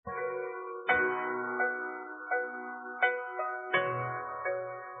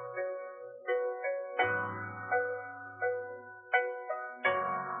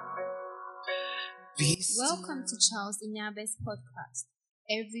Welcome to Charles Inyabe's podcast.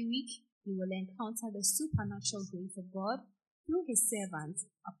 Every week, you will encounter the supernatural grace of God through his servant,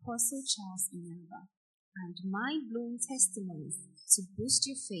 Apostle Charles Inyaba, and mind-blowing testimonies to boost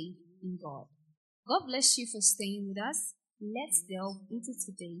your faith in God. God bless you for staying with us. Let's delve into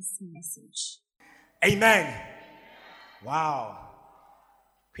today's message. Amen. Wow.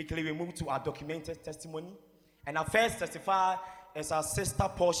 Quickly, we move to our documented testimony. And our first testifier is our sister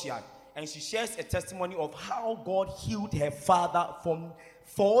Portia. And she shares a testimony of how God healed her father from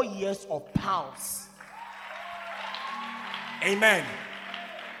 4 years of pounds. Amen.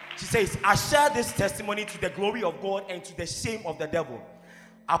 She says, I share this testimony to the glory of God and to the shame of the devil.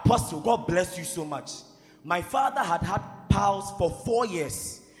 Apostle, God bless you so much. My father had pounds for 4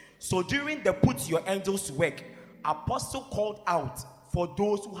 years. So during the put your angels to work, Apostle called out for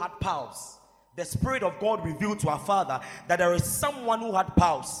those who had pounds. The Spirit of God revealed to our father that there is someone who had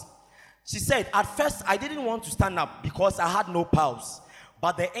pounds. She said, at first I didn't want to stand up because I had no pulse.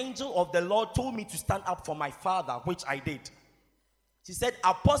 But the angel of the Lord told me to stand up for my father, which I did. She said,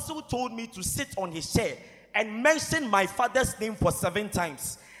 Apostle told me to sit on his chair and mention my father's name for 7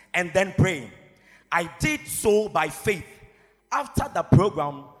 times and then pray. I did so by faith. After the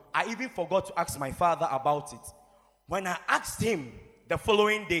program, I even forgot to ask my father about it. When I asked him the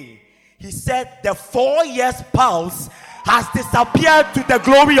following day, he said the 4 years pulse has disappeared to the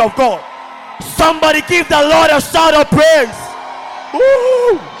glory of God. Somebody give the Lord a shout of praise.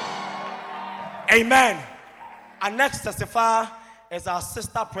 Woo! Amen. Our next testifier is our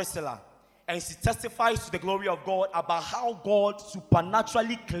sister Priscilla. And she testifies to the glory of God about how God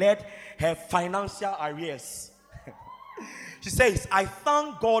supernaturally cleared her financial arrears. She says, I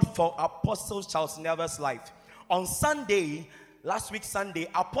thank God for Apostle Charles Never's life. On Sunday, last week Sunday,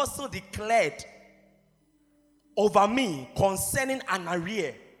 Apostle declared over me concerning an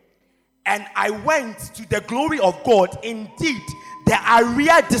arrear. And I went to the glory of God. Indeed, the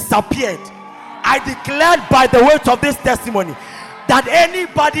arrear disappeared. I declared by the weight of this testimony that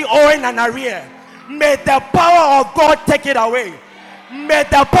anybody owing an arrear, may the power of God take it away. May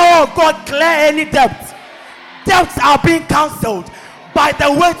the power of God clear any debt. Debts are being cancelled by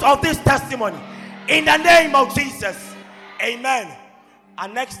the weight of this testimony. In the name of Jesus. Amen. Our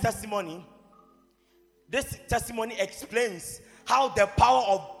next testimony. This testimony explains how the power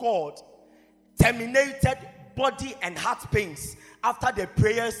of God terminated body and heart pains after the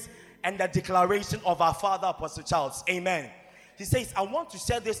prayers and the declaration of our father, Apostle Charles. Amen. He says, I want to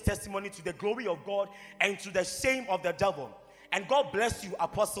share this testimony to the glory of God and to the shame of the devil. And God bless you,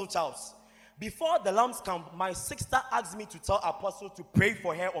 Apostle Charles. Before the Lambs camp, my sister asked me to tell Apostle to pray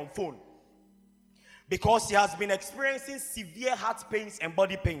for her on phone because she has been experiencing severe heart pains and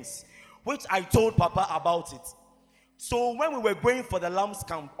body pains, which I told Papa about it. So when we were going for the Lambs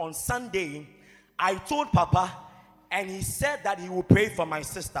camp on Sunday, I told Papa, and he said that he will pray for my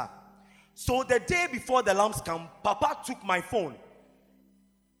sister. So the day before the Lambs camp, Papa took my phone,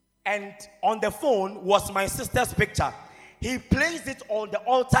 and on the phone was my sister's picture. He placed it on the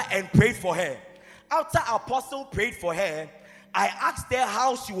altar and prayed for her. After Apostle prayed for her, I asked her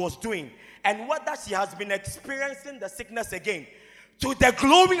how she was doing and whether she has been experiencing the sickness again. To the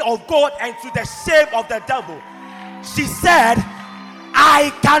glory of God and to the shame of the devil, she said,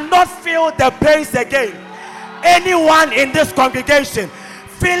 I cannot feel the pains again. Anyone in this congregation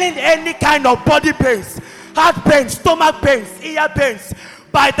feeling any kind of body pains, heart pains, stomach pains, ear pains,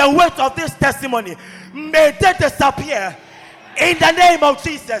 by the weight of this testimony, may they disappear in the name of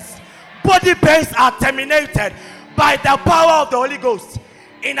Jesus. Body pains are terminated by the power of the Holy Ghost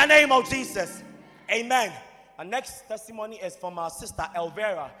in the name of Jesus. Amen. Our next testimony is from our sister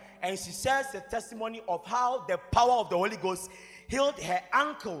Elvira, and she shares the testimony of how the power of the Holy Ghost healed her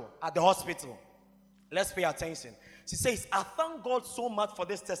ankle at the hospital. Let's pay attention. She says, I thank God so much for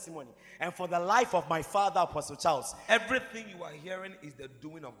this testimony and for the life of my father, Apostle Charles. Everything you are hearing is the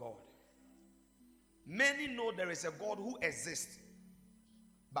doing of God. Many know there is a God who exists,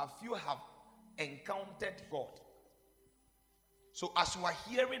 but few have encountered God. So as you are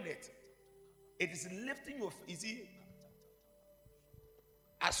hearing it, it is lifting your, you see,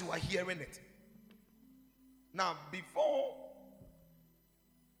 as you are hearing it. Now, before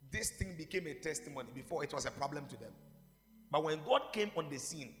this thing became a testimony, before it was a problem to them. But when God came on the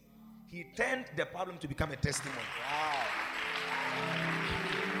scene, he turned the problem to become a testimony. Wow.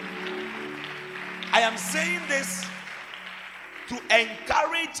 I am saying this to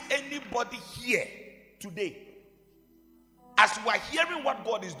encourage anybody here today. As you are hearing what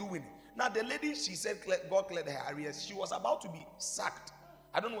God is doing. Now the lady, she said God cleared her arrears. She was about to be sacked.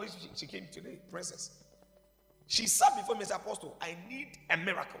 I don't know if she came today, princess. She sat before Mr. Apostle. I need a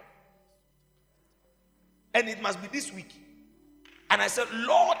miracle. And it must be this week. And I said,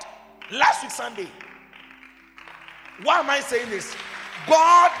 Lord, last week Sunday, why am I saying this?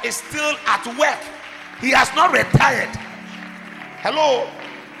 God is still at work. He has not retired. Hello?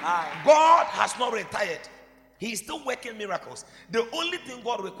 God has not retired. He is still working miracles. The only thing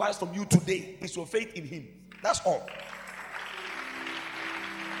God requires from you today is your faith in Him. That's all.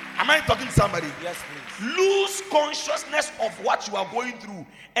 Am I talking to somebody? Yes, please. Lose consciousness of what you are going through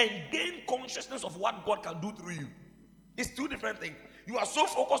and gain consciousness of what God can do through you. It's two different things. You are so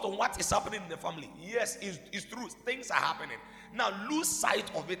focused on what is happening in the family. Yes, it's true. Things are happening. Now lose sight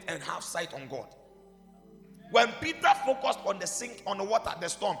of it and have sight on God. When Peter focused on the sink, on the water, the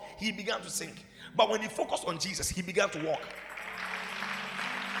storm, he began to sink. But when he focused on Jesus, he began to walk.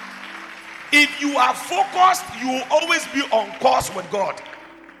 If you are focused, you will always be on course with God.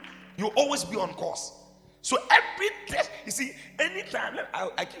 You will always be on course. So every test, you see, anytime,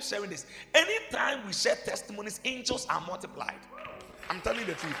 I keep sharing this. Anytime we share testimonies, angels are multiplied. I'm telling you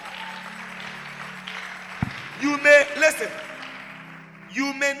the truth. You may, listen,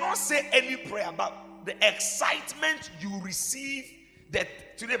 you may not say any prayer, but the excitement you receive,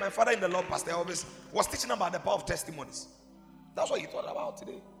 that today my father in the Lord, Pastor Elvis, was teaching about the power of testimonies. That's what he thought about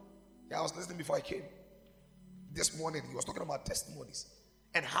today. Yeah, I was listening before I came. This morning, he was talking about testimonies.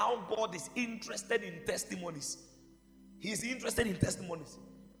 And how God is interested in testimonies. He is interested in testimonies.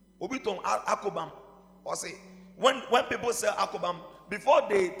 Obiton Akobam, or say, when people say Akobam, before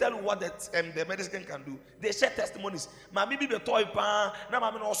they tell you what the medicine can do, they share testimonies. And many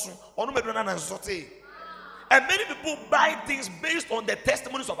people buy things based on the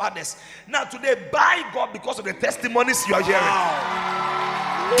testimonies of others. Now today, buy God because of the testimonies you are hearing.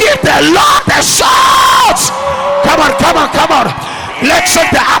 Wow. Give the Lord a shout! Come on, come on, come on. Let's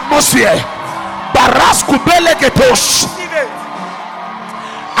check the atmosphere.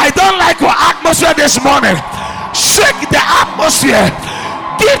 I don't like your atmosphere this morning. Shake the atmosphere.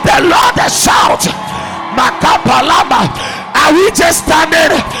 Give the Lord a shout. Makapalama. Are we just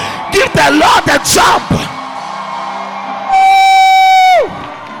standing? Give the Lord a jump.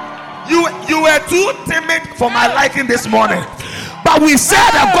 You were too timid for my liking this morning. But we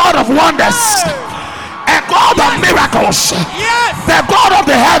serve a God of wonders. A God of miracles. The God of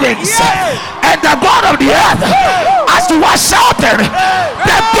the heavens. And the God of the earth. As you are shouting,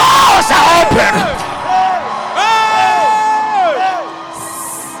 the doors are open.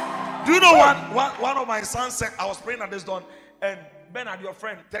 Do you know one of my sons said, I was praying at this dawn, and Bernard, your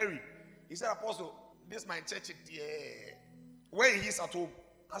friend Terry, he said, Apostle, this is my church, where he is at home.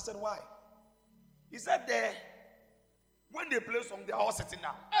 I said, why? He said, there, when they play song, they're all sitting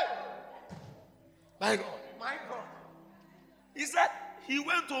down. My God, my God. He said he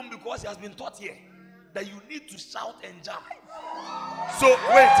went home because he has been taught here that you need to shout and jump. So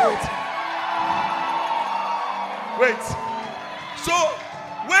wait. So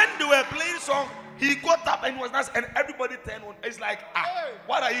when they were playing song, he got up and was nice, and everybody turned on. It's like,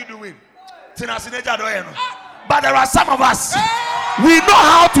 what are you doing? But there are some of us, we know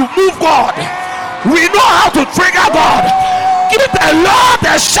how to move God. We know how to trigger God. Give the Lord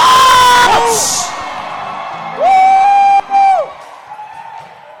a shout.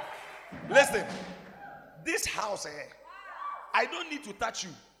 Listen, this house here, I don't need to touch you.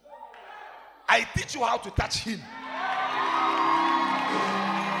 I teach you how to touch Him.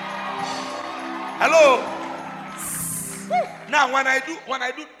 Hello. Now when I do,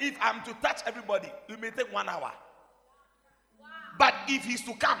 if I'm to touch everybody, it may take 1 hour. But if He's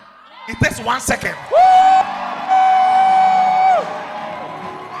to come, it takes 1 second.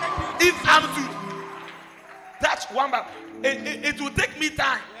 If I'm to touch one, it will take me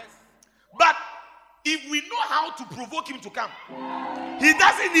time. But if we know how to provoke Him to come, He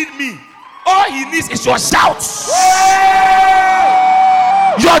doesn't need me. All He needs is your shouts.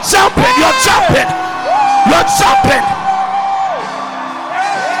 You're jumping, you're jumping, you're jumping.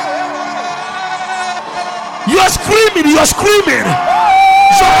 You're screaming, you're screaming.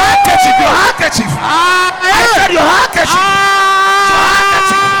 Your handkerchief, your handkerchief. I said your handkerchief. Your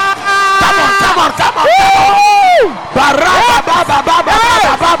handkerchief. Come on, come on, come on, come on. Baraba, baba, baba,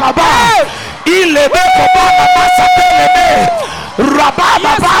 baba, baba, baba. Ilebe, baba, basa, telebe.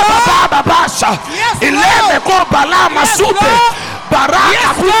 Rababa, baba, baba, basa. Ilebe, kombala, masute.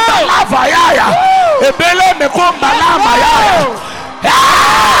 Baraka, kumbala, vayaya. Ebele, mekombala, mayaya.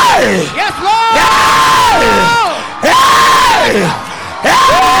 Hey! Yes, Lord! Hey! Hey!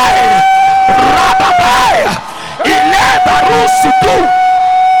 Hey! Rababaya!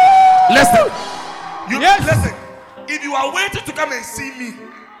 Listen. Listen. If you are waiting to come and see me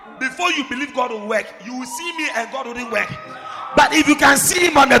before you believe God will work, you will see me and God wouldn't work. But if you can see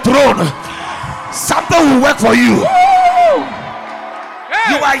Him on the throne, Something will work for you.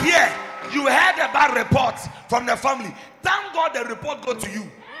 You are here. You heard a bad report from the family. Thank God the report got to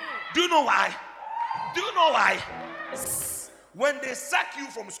you. Do you know why? Do you know why? When they sack you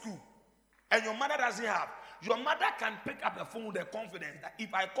from school and your mother doesn't have, your mother can pick up the phone with the confidence that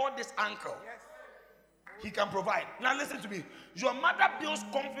if I call this uncle, he can provide. Now listen to me. Your mother builds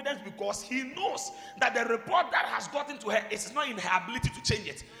confidence because he knows that the report that has gotten to her is not in her ability to change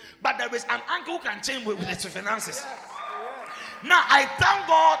it. But there is an uncle who can change with his finances. Now I thank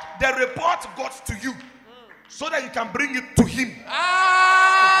God the report got to you so that you can bring it to him.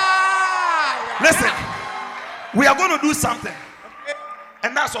 Listen, we are going to do something.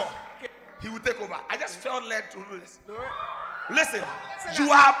 And that's all. He will take over. I just felt led to do this. Listen,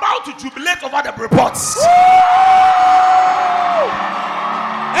 you are about to jubilate over the reports.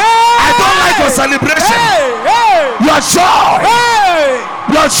 I don't like your celebration. Your joy.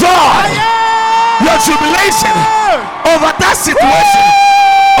 Your joy. Your jubilation over that situation,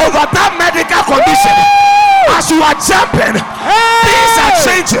 over that medical condition. As you are jumping, things are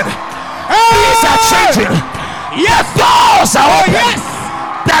changing. Things are changing. Yes, doors are open.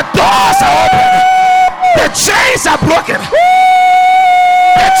 The doors are open. The chains are broken.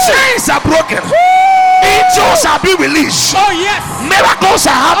 The chains are broken. Angels are being released. Oh yes. Miracles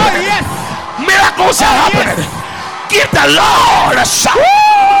are happening. Oh yes. Miracles are happening. Give the Lord a shout.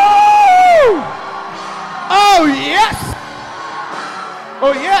 Oh yes.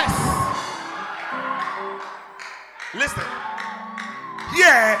 Oh yes. Listen.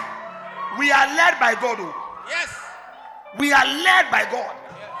 Here we are led by God. Yes. We are led by God.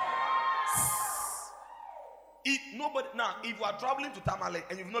 If you are traveling to Tamale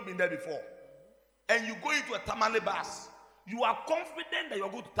and you've not been there before, and you go into a Tamale bus, you are confident that you're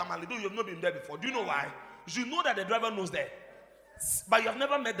going to Tamale, though you have not been there before. Do you know why? You know that the driver knows there, but you have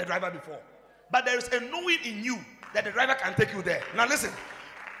never met the driver before. But there is a knowing in you that the driver can take you there. Now listen,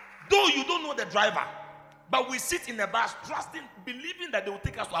 though you don't know the driver, but we sit in the bus trusting, believing that they will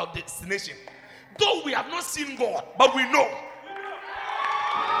take us to our destination. Though we have not seen God, but we know.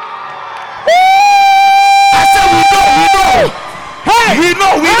 I said we know. Hey, we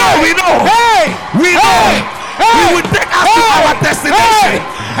know. Hey, we know. Hey, we will take us to our destination.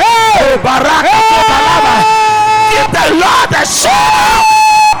 Hey, Baraka Tobalaba. Give the Lord a shout.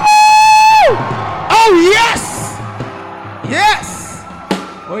 Oh yes. Yes.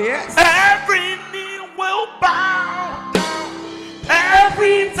 Oh yes. Every knee will bow down.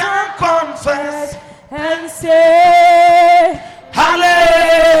 Every tongue confess and say hallelujah.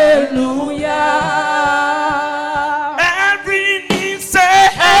 Every knee say,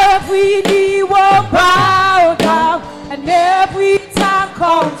 every knee will bow down and every tongue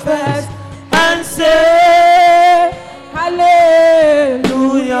confess and say hallelujah.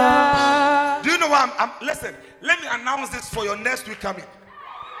 Do you know what listen, let me announce this for your next week coming.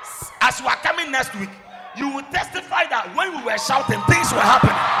 As you are coming next week, you will testify that when we were shouting, things were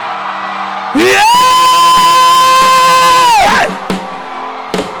happening. Yeah!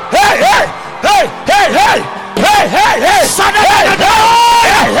 Hey! Son of a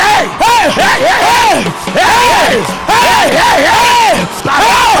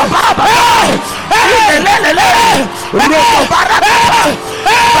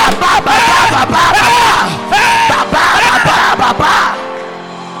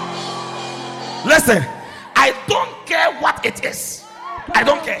Listen, I don't care what it is. I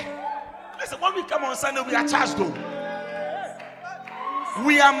don't care. Listen, when we come on Sunday, we are charged though.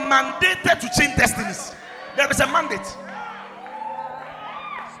 We are mandated to change destinies. There is a mandate.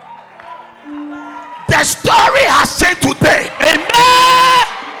 The story has changed today. Amen.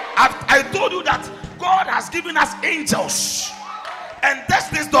 I told you that God has given us angels. And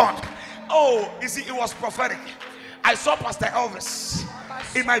destiny's done. Oh, you see, it was prophetic. I saw Pastor Elvis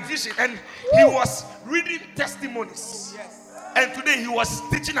in my vision, and he was reading testimonies. And today he was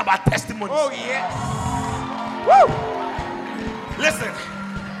teaching about testimonies. Oh yes. Woo! Listen,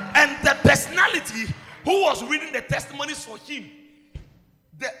 and the personality who was reading the testimonies for him,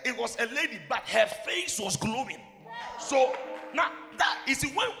 it was a lady, but her face was glowing. So now that you see,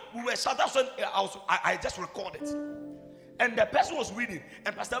 when we were shouting, that's when I just recorded. And the person was reading,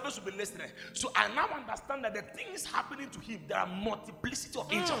 and Pastor Elvis will be listening. So I now understand that the things happening to him, there are multiplicity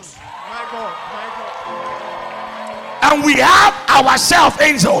of angels. My God. And we have ourselves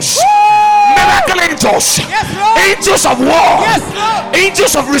angels. Miracle angels. Yes, Lord. Angels of war. Yes, Lord.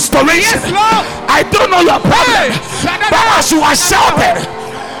 Angels of restoration. Yes, Lord. I don't know your problem, but as you are shouting,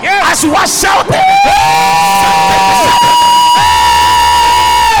 as you are shouting,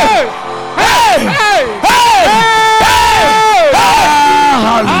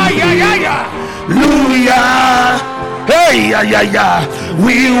 yeah, yeah, yeah.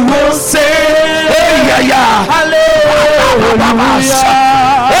 We will say, yeah, yeah. Hallelujah.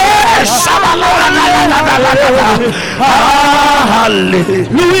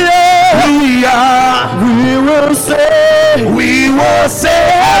 We will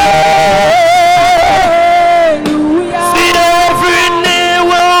say, see every knee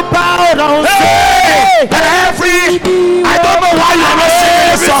will bow down. I don't know why you're not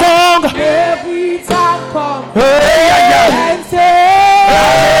singing this song. Every time come Yeah, yeah. and say,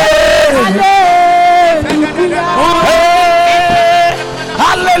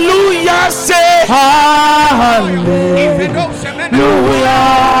 Hallelujah, say hallelujah.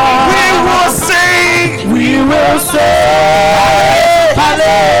 We will sing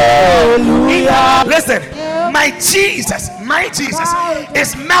hallelujah. Listen, my Jesus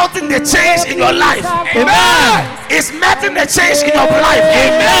is melting the chains in your life. Amen. Is melting the chains in your life.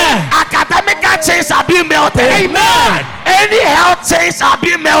 Amen. Academic chains are being melted. Amen. Any health chains are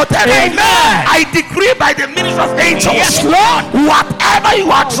being melted. Amen. I decree by the ministry of angels, yes, Lord, whatever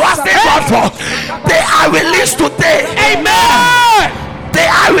you are trusting God for, they are released today. Amen. They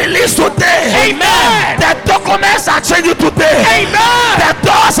are released today. Amen. The documents are changing today. Amen. The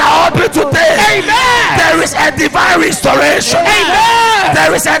doors are open today. Amen. There is a divine restoration. Amen.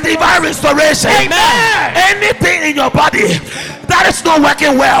 There is a divine restoration. Amen. Anything in your body that is not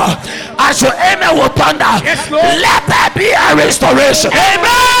working well, as your amen will thunder, yes, let there be a restoration.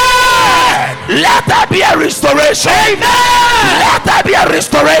 Amen. Let there be a restoration. Amen. Let there be a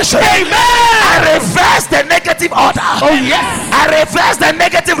restoration. Amen. I reverse the negative order. Oh yes. I reverse the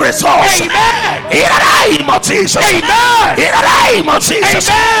negative results. Amen. In the name of Jesus. Amen. In the name of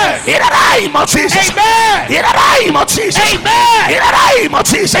Jesus. Amen. In the name of Jesus. Amen. In the name of Jesus. Amen. In the name of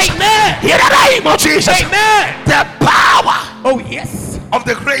Jesus. Amen. In the name of Jesus. Amen. The power, oh yes, of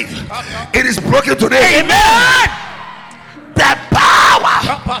the grave, it is broken today. Amen. The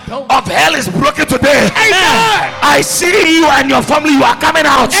power of hell is broken today. Amen. I see you and your family, you are coming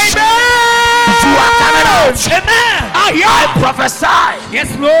out. Amen. You are coming out. Amen. I prophesy.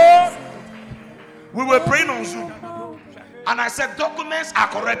 Yes, Lord. We were praying on Zoom, and I said documents are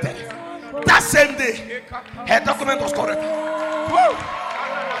corrected. That same day, her document was corrected. Woo.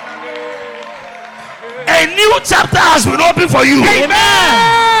 A new chapter has been opened for you. Amen.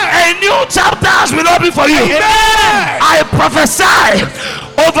 A new chapter has been opened for you. Amen. I prophesy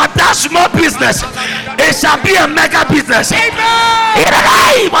over that small business, it shall be a mega business. Amen. In the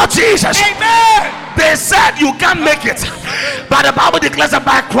name of Jesus. Amen. They said you can't make it, but the Bible declares that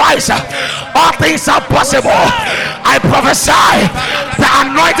by Christ all things are possible. I prophesy the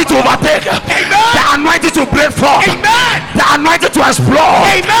anointing to overtake. Amen. The anointing to break forth. Amen. The anointing to explore.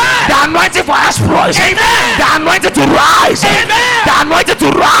 Amen. The anointing for exploits. Amen. The anointing to rise. Amen. The anointing to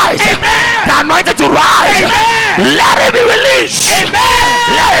rise. Amen. The anointing to rise. Amen. Let it be released. Amen.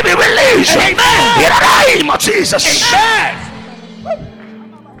 Let it be released. Amen. In the name of Jesus. Amen.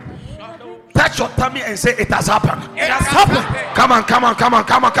 Touch your tummy and say, it has happened. It has happened. Come on.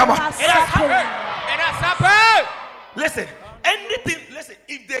 it has happened. It has happened. Listen, anything, listen,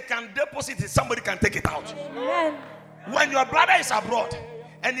 if they can deposit it, somebody can take it out. Amen. When your brother is abroad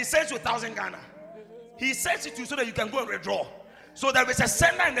and he sends you 1,000 Ghana, he sends it to you so that you can go and withdraw. So there is a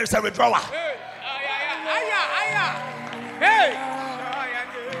sender and there is a withdrawer.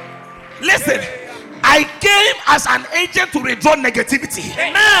 Listen, I came as an agent to withdraw negativity.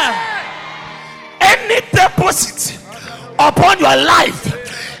 Amen. Any deposit upon your life,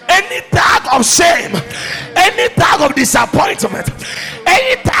 any tag of shame, any tag of disappointment,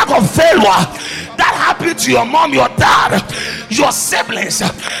 any tag of failure that happened to your mom, your dad, your siblings,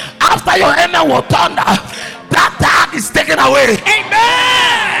 after your amen will thunder, that tag is taken away.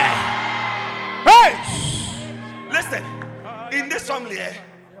 Amen. Hey, listen, in this family,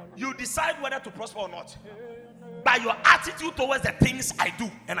 you decide whether to prosper or not by your attitude towards the things I do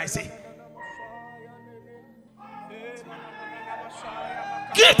and I say.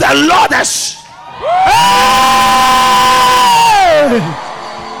 Give the Lord a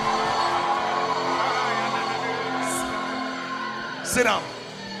sit down.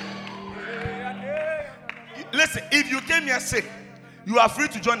 Listen, if you came here sick, you are free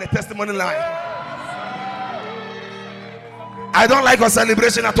to join the testimony line. I don't like your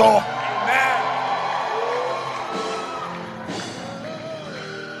celebration at all.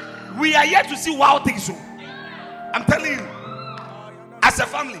 We are here to see wild things. I'm telling you. As a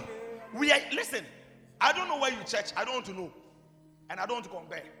family, we are, listen, I don't know where you church, I don't want to know, and I don't want to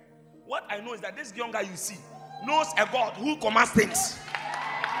compare. What I know is that this young guy you see knows a God who commands things.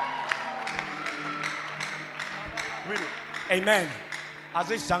 Really? Amen. At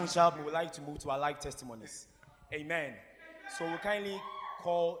this juncture, we would like to move to our live testimonies. Amen. So we kindly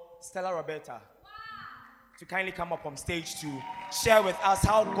call Stella Roberta to kindly come up on stage to share with us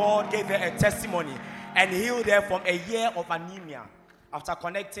how God gave her a testimony and healed her from a year of anemia after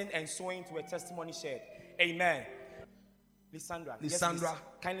connecting and sowing to a testimony shared. Amen. Lysandra. Yes,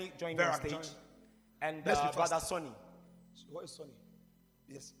 kindly join me on stage. And Brother Sonny. What is Sonny?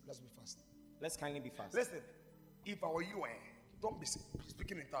 Yes, let's be fast. Let's kindly be fast. Listen, if I were you, don't be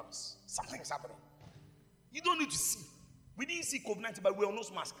speaking in tongues. Something is happening. You don't need to see. We didn't see COVID-19, but we are not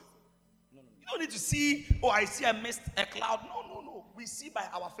mask. No. You don't need to see, I see a mist, a cloud. No. We see by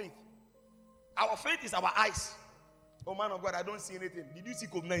our faith. Our faith is our eyes. Oh, man of God, I don't see anything. Did you see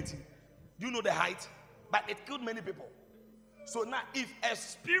COVID-19? Do you know the height? But it killed many people. So now, if a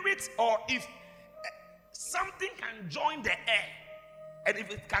spirit or if something can join the air, and if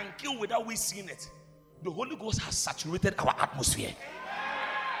it can kill without we seeing it, the Holy Ghost has saturated our atmosphere.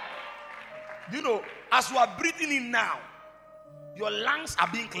 Do you know, as you are breathing in now, your lungs are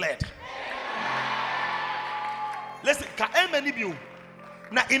being cleared. Listen, can many you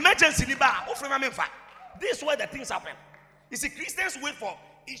now emergency this is where the things happen. You see, Christians wait for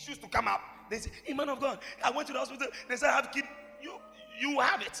issues to come up. They say, hey, man of God, I went to the hospital. They say I have kid. You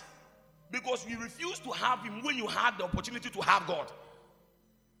have it. Because you refuse to have him when you have the opportunity to have God.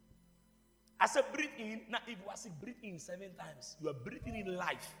 I said breathe in. Now if you are saying breathe in 7 times, you are breathing in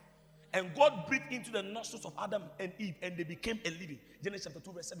life. And God breathed into the nostrils of Adam and Eve, and they became a living. Genesis chapter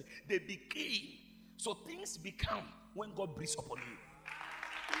 2 verse 7. They became. So things become when God breathes upon you.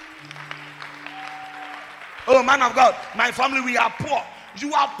 Oh man of God, my family, we are poor.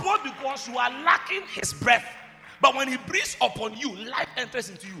 You are poor because you are lacking his breath. But when he breathes upon you, life enters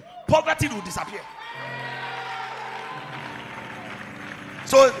into you. Poverty will disappear.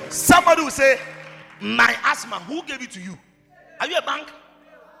 So somebody will say, my asthma, who gave it to you? Are you a bank?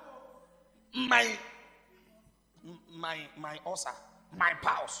 My ulcer, my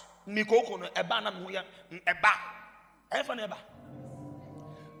pulse,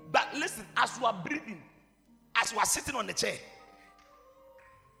 but listen, as you are breathing, as you are sitting on the chair,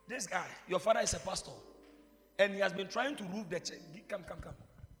 this guy, your father is a pastor, and he has been trying to roof the chair. Come.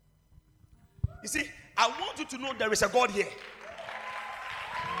 You see, I want you to know there is a God here.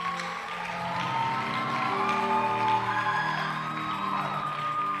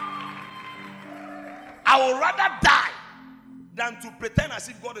 I would rather die than to pretend as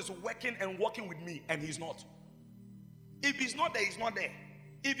if God is working and working with me, and he's not. If he's not there, he's not there.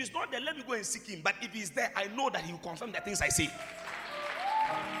 If he's not there, let me go and seek him. But if he's there, I know that he will confirm the things I say.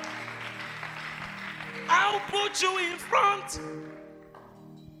 I'll put you in front.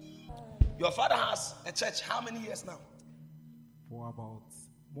 Your father has a church how many years now? For about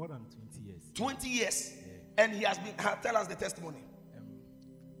more than 20 years. 20 years. Yeah. And he has been, tell us the testimony.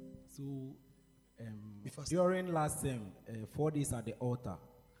 During last 4 days at the altar,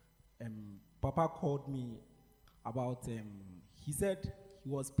 Papa called me about, he said he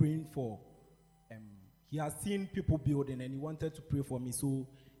was praying for, he has seen people building and he wanted to pray for me. So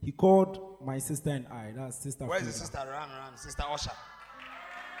he called my sister and I, that's Sister Where is Frida. the sister? Run, Sister Osha.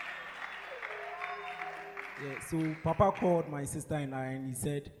 Yeah, so Papa called my sister and I, and he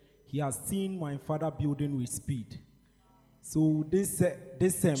said he has seen my father building with speed. So this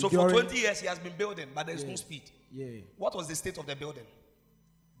so for 20 years he has been building, but there is no speed. Yeah. What was the state of the building?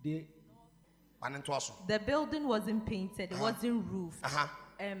 The building wasn't painted, it wasn't roofed.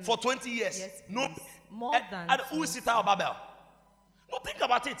 For 20 years. Yes, no. More than. And who is it out Babel? No, think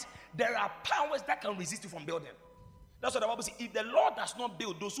about it. There are powers that can resist you from building. That's what the Bible says. If the Lord does not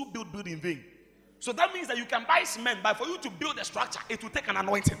build, those who build in vain. So that means that you can buy cement, but for you to build a structure, it will take an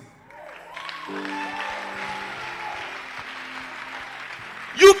anointing.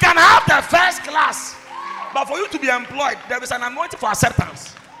 You can have the first class, but for you to be employed, there is an anointing for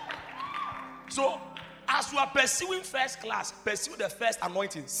acceptance. So, as you are pursuing first class, pursue the first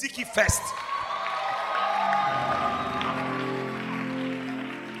anointing. Seek it first.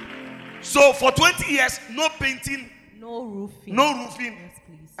 So, for 20 years, no painting, No roofing. no roofing. Yes,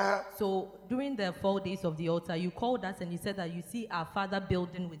 please. So during the 4 days of the altar, you called us and you said that you see our father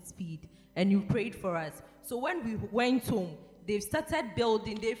building with speed, and you prayed for us. So when we went home, they've started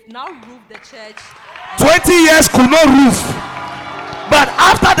building. They've now roofed the church. 20 years could not roof, but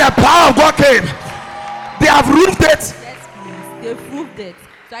after the power of God came, they have roofed it. Yes, please. They've roofed it.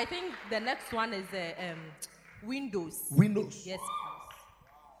 So I think the next one is windows. Windows. Yes, please.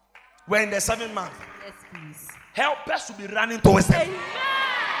 We're in the 7th month. Yes, please. Help us to be running towards them. Amen.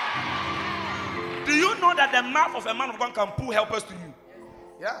 Do you know that the mouth of a man of God can pull helpers to you?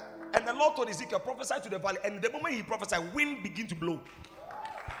 Yeah. And the Lord told Ezekiel, prophesy to the valley. And the moment he prophesied, wind began to blow.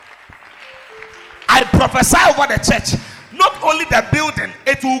 I prophesy over the church. not only the building,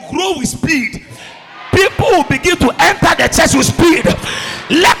 it will grow with speed. People will begin to enter the church with speed.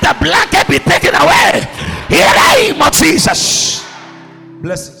 Let the blanket be taken away in the name of Jesus.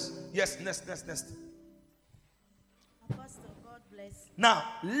 Blessings. Yes, next. Apostle, God bless. Now,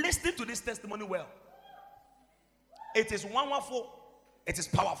 listen to this testimony well. It is wonderful. It is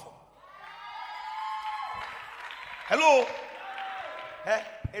powerful. Hello.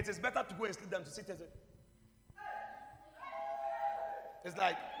 It is better to go and sleep than to sit there. It's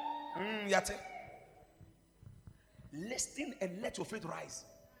like, yate. Listen and let your faith rise.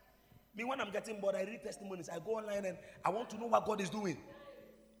 Me, when I'm getting bored, I read testimonies. I go online and I want to know what God is doing.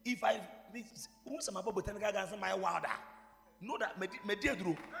 If I know that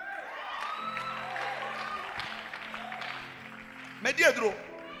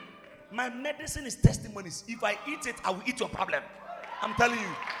my medicine is testimonies. If I eat it, I will eat your problem. I'm telling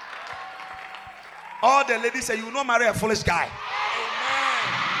you. All the ladies say, you will not marry a foolish guy.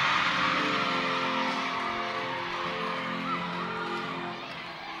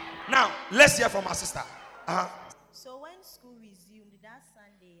 Now, let's hear from our sister. So when school resumed that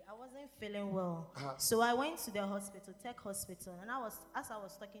Sunday, I wasn't feeling well. So I went to the hospital, Tech Hospital, and as I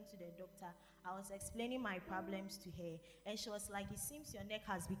was talking to the doctor, I was explaining my problems to her, and she was like, it seems your neck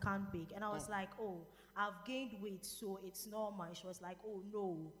has become big. And I was like, oh, I've gained weight, so it's normal. She was like, oh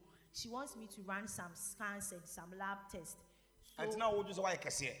no. She wants me to run some scans and some lab tests. And now what is why I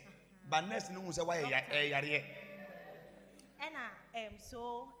can say, but next news why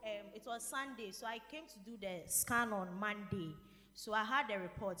it was Sunday, so I came to do the scan on Monday. So I had the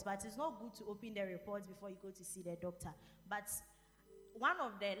reports, but it's not good to open the reports before you go to see the doctor. But one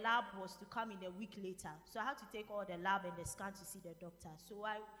of the lab was to come in a week later, so I had to take all the lab and the scan to see the doctor. So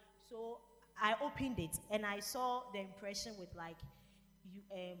I opened it and I saw the impression with like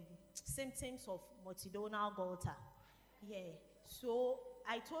symptoms of multidonal goiter. Yeah. So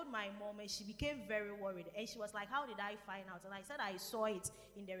I told my mom and she became very worried. And she was like, how did I find out? And I said, I saw it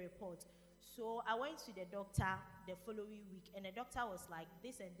in the report. So I went to the doctor the following week and the doctor was like,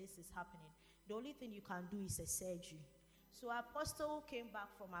 this and this is happening. The only thing you can do is a surgery. So Apostle came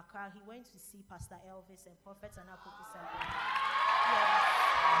back from Accra. He went to see Pastor Elvis and Prophet Anapoku Sabo.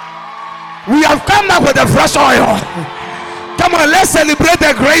 We have come back with a fresh oil. Come on, let's celebrate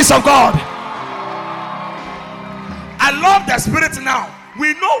the grace of God. I love the spirit now.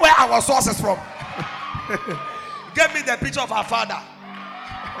 We know where our source is from. Give me the picture of our father.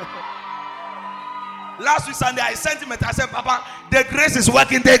 Last week Sunday, I sent him and I said, Papa, the grace is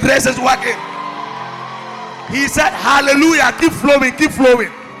working. The grace is working. He said, hallelujah, keep flowing, keep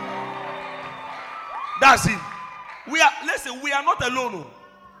flowing. That's it. We are not alone.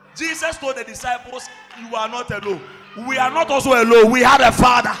 Jesus told the disciples, you are not alone. We are not also alone. We have a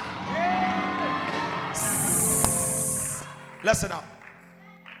father. Listen up.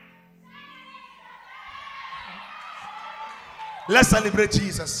 Let's celebrate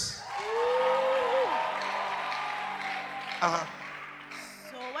Jesus.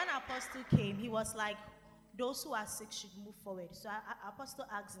 So when Apostle came, he was like, those who are sick should move forward. So Apostle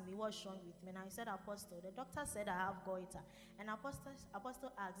asked me, what's wrong with me? And I said, Apostle, the doctor said I have goiter. And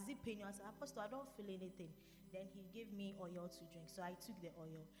Apostle asked, is it pain? I said, Apostle, I don't feel anything. Then he gave me oil to drink. So I took the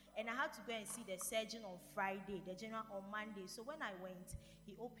oil. And I had to go and see the surgeon on Friday, the general on Monday. So when I went,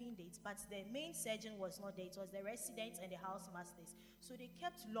 he opened it. But the main surgeon was not there. It was the residents and the house masters. So they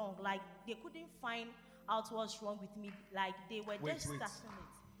kept long. Like, they couldn't find out what's wrong with me. Like, they were just starting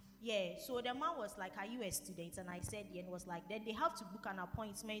it. Yeah, so the man was like, are you a student? And I said, yeah, and was like, then they have to book an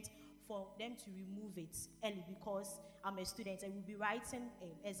appointment for them to remove it early because I'm a student and we'll be writing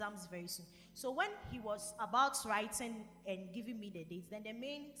exams very soon. So when he was about writing and giving me the dates, then the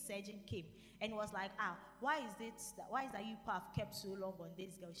main surgeon came and was like, why is that you have kept so long on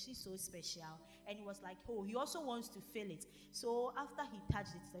this girl? She's so special. And he was like, oh, he also wants to feel it. So after he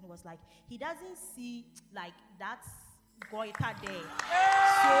touched it, then he was like, he doesn't see like that goiter there.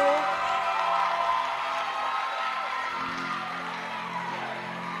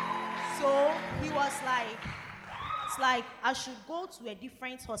 So he was like, it's like I should go to a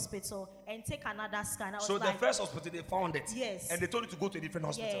different hospital and take another scan. So the first hospital they found it. Yes. And they told you to go to a different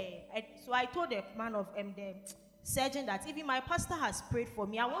hospital. Yeah. And so I told the man of the surgeon that even my pastor has prayed for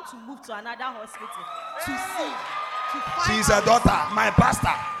me. I want to move to another hospital to see. She's a daughter, my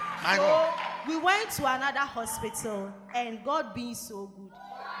pastor. My God. We went to another hospital, and God being so good,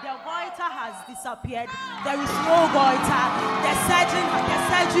 the goiter has disappeared. There is no goiter. The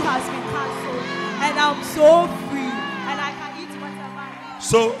surgery has been cancelled, and I'm so free, and I can eat whatever I need.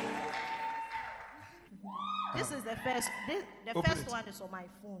 So this is the Open first it. one is on my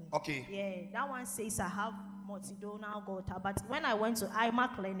phone. Okay. Yeah, that one says I have multidonal goiter. But when I went to IMA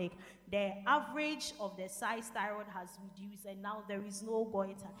clinic, the average of the size thyroid has reduced, and now there is no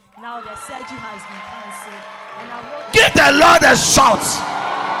goiter. Now the surgery has been cancelled. And I wrote Give the Lord a shout.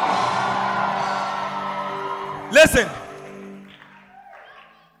 Listen.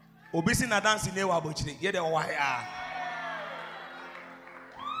 Obisi na dance ne wa bochire. Ye de why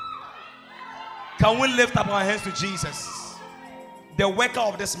Can we lift up our hands to Jesus, the worker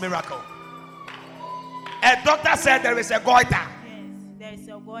of this miracle? A doctor said there is a goiter. yes, there is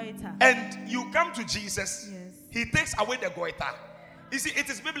a goiter. And you come to Jesus, Yes. he takes away the goiter. You see, it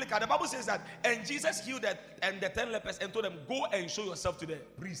is biblical. The Bible says that, and Jesus healed the 10 lepers and told them, go and show yourself to the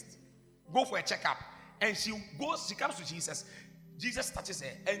priest. Go for a checkup. And she comes to Jesus. Jesus touches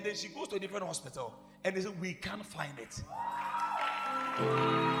her, and then she goes to a different hospital, and they say, we can't find it.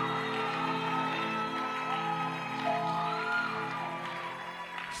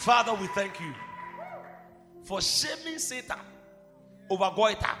 Father, we thank you for shaming Satan over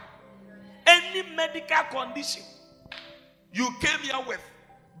goiter. Any medical condition you came here with,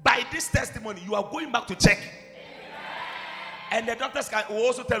 by this testimony, you are going back to check. And the doctors will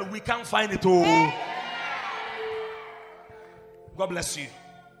also tell you, we can't find it. Oh. God bless you.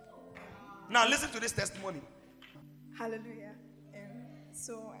 Now listen to this testimony. Hallelujah.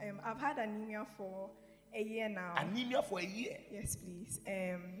 I've had anemia for a year now. Anemia for a year. Yes, please.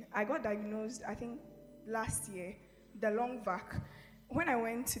 I got diagnosed, I think, last year, the long vac. When I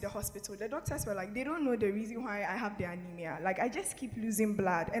went to the hospital, the doctors were like, they don't know the reason why I have the anemia. Like, I just keep losing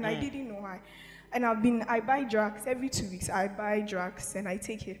blood, and I didn't know why. And I buy drugs every 2 weeks. I buy drugs, and I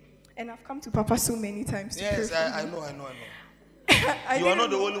take it. And I've come to Papa so many times to Yes, pray for I him. know. I You are didn't not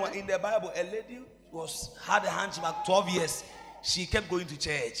the know only one. In the Bible, a lady had a hunchback 12 years. She kept going to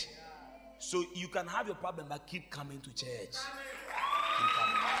church. So you can have your problem, but keep coming to church. Keep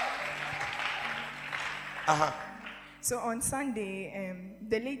coming. So on Sunday,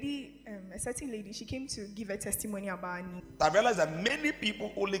 the lady, a certain lady, she came to give a testimony about anemia. I realize that many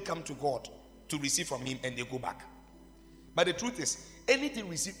people only come to God to receive from Him and they go back. But the truth is,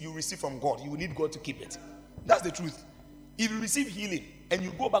 anything you receive from God, you need God to keep it. That's the truth. If you receive healing and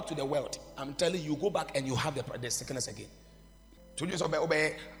you go back to the world, I'm telling you, go back and you have the sickness again.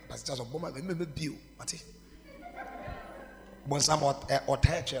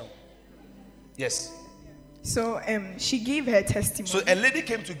 Yes. So she gave her testimony. So a lady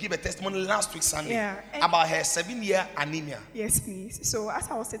came to give a testimony last week Sunday about her 7-year anemia. Yes, please. So as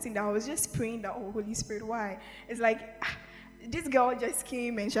I was sitting there, I was just praying that, oh, Holy Spirit, why? It's like, this girl just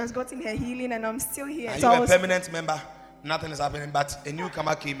came and she has gotten her healing and I'm still here. Are So you a permanent member? Nothing is happening, but a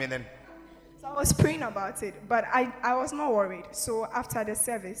newcomer came in and... So I was praying about it, but I was not worried. So after the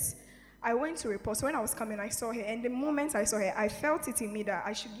service, I went to report. So when I was coming, I saw her. And the moment I saw her, I felt it in me that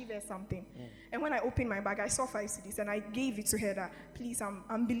I should give her something. And when I opened my bag, I saw 5 CDs and I gave it to her that, please,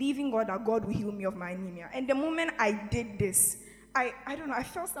 I'm believing God that God will heal me of my anemia. And the moment I did this, I don't know, I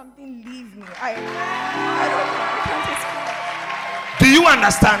felt something leave me. I don't know, I can't explain. Do you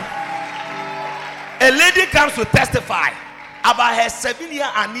understand? A lady comes to testify about her 7-year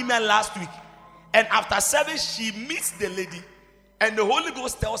anemia last week. And after service, she meets the lady. And the Holy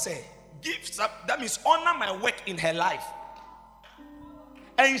Ghost tells her, give some, that means honor my work in her life.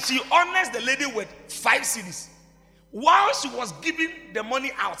 And she honors the lady with 5 CDs. While she was giving the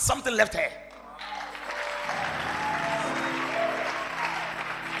money out, something left her.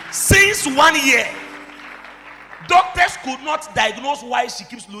 Since 1 year, doctors could not diagnose why she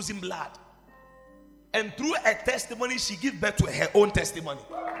keeps losing blood. And through a testimony, she gives birth to her own testimony.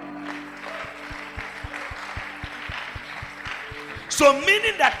 So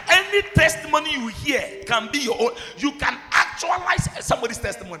meaning that any testimony you hear can be your own. You can actualize somebody's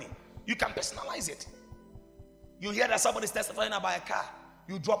testimony. You can personalize it. You hear that somebody's testifying about a car.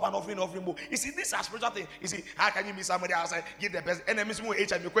 You drop an offering. You see, this is a spiritual thing. You see, how can you meet somebody outside, give the best, and then miss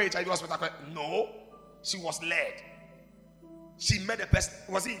HIV hospital? No. She was led. She met the person.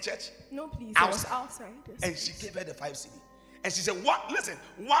 Was he in church? No, please. Outside. I was outside. Yes, And she gave her the 5 CD. And she said, what? Listen,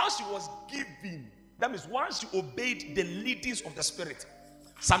 while she was giving, that means once she obeyed the leadings of the Spirit,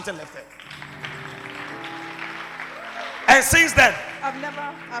 something left her. And since then, I've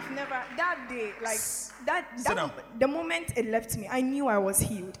never, that day, like, Sit down. the moment it left me, I knew I was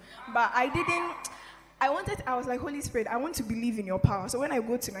healed. But I was like, Holy Spirit, I want to believe in your power. So when I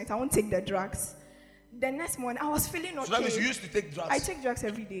go tonight, I won't take the drugs. The next morning, I was feeling okay. So that means you used to take drugs? I take drugs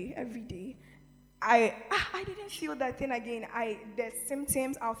every day. I didn't feel that thing again. The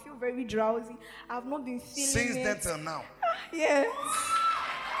symptoms, I'll feel very drowsy. I've not been feeling Since it. then till now. Yes.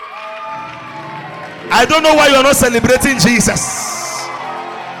 I don't know why you are not celebrating Jesus.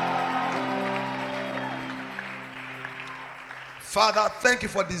 Father, thank you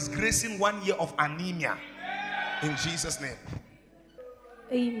for disgracing 1 year of anemia. In Jesus' name.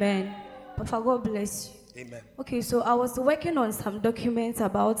 Amen. Papa, God bless you. Amen. Okay, so I was working on some documents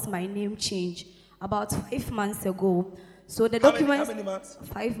about my name change about 5 months ago. So the documents. How many months?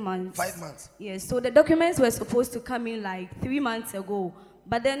 5 months. 5 months. Yes. So the documents were supposed to come in like 3 months ago.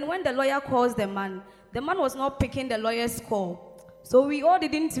 But then when the lawyer calls the man was not picking the lawyer's call. So we all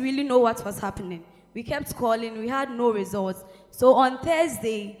didn't really know what was happening. We kept calling. We had no results. So on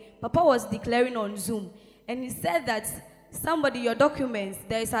Thursday, Papa was declaring on Zoom, and he said that somebody, your documents,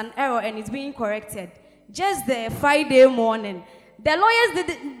 there is an error and it's being corrected. Just the Friday morning, the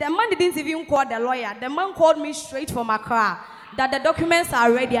man didn't even call the lawyer. The man called me straight from Accra that the documents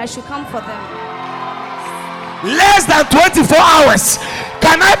are ready. I should come for them. Less than 24 hours.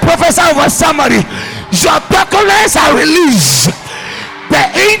 Can I prophesy over somebody? Your documents are released. The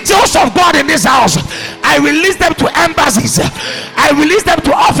angels of God in this house, I release them to embassies. I release them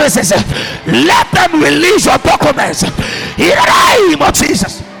to offices. Let them release your documents in the name of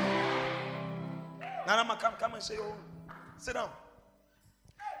Jesus. Nana, come and say, oh, sit down.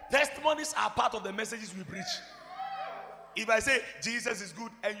 Testimonies are part of the messages we preach. If I say Jesus is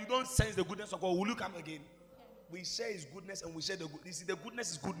good and you don't sense the goodness of God, will you come again? We share his goodness and we share the good. You see, the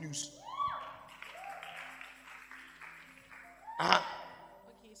goodness is good news.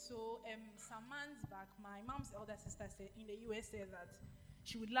 Okay, so some months back, my mom's elder sister said in the US said that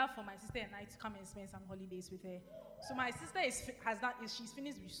she would love for my sister and I to come and spend some holidays with her. So my sister she's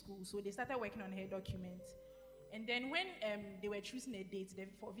finished with school, so they started working on her documents. And then when they were choosing a date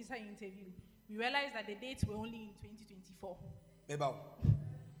for visa interview, we realized that the dates were only in 2024.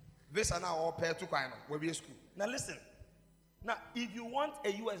 Visa now or pair to kind of school. Now listen. Now, if you want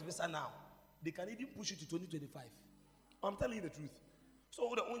a US visa now, they can even push you to 2025. I'm telling you the truth. So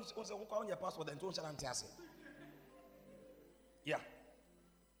on your passport and don't yeah.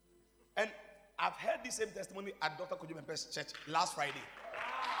 And I've heard the same testimony at Dr. Kojumempe's church last Friday.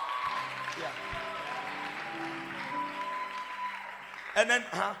 Yeah. And then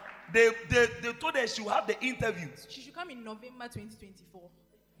they told her she will have the interview. She should come in November 2024.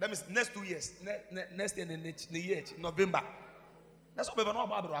 That means next 2 years. Next year, November. That's what we're not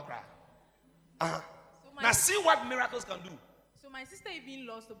about. Now see what miracles can do. So my sister even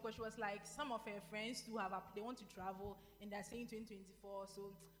lost hope because she was like, some of her friends who they want to travel and they're saying 2024.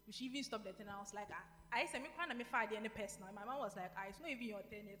 So we should even stop that. And I was like, I said, me personal. My mom was like, it's not even your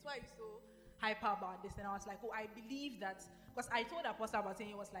turn. It's why you're so hyper about this. And I was like, I believe that, because I told the apostle about it.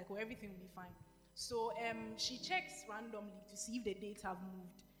 He was like, everything will be fine. So she checks randomly to see if the dates have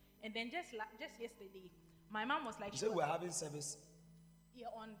moved. And then just yesterday, my mom was like, you said we're having service. Yeah,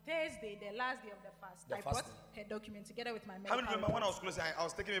 on Thursday, the last day of the fast, I brought her document together with my medical. How many remember when I was closing, I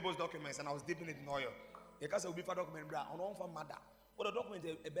was taking people's documents and I was dipping it in oil. Because it will be for document, on one from mother. What the document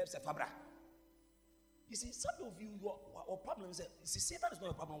a babe said, Fabra. You see, some of you, your problem is that, see, Satan is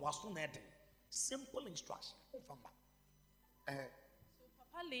not a problem. We're still netting. Simple instruction. So Papa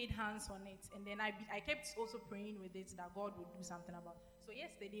laid hands on it, and then I kept also praying with it that God would do something about it. So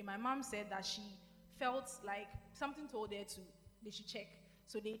yesterday, my mom said that she felt like something told her they should check.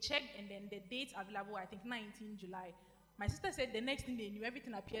 So they checked, and then the date available, I think 19 July. My sister said the next thing they knew,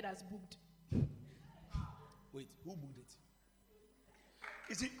 everything appeared as booked. Wait, who booked it?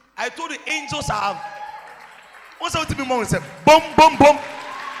 You see, I told the angels have. What's up to me, mom? Said, boom, boom, boom.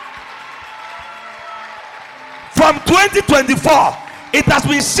 From 2024, it has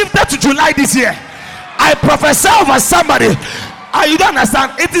been shifted to July this year. I prophesy over somebody. You don't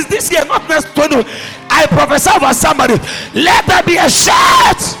understand. It is this year, not next 20. I prophesy over somebody. Let there be a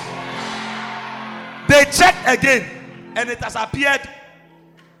shout. They checked again, and it has appeared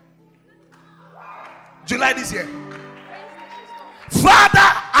July this year. Father,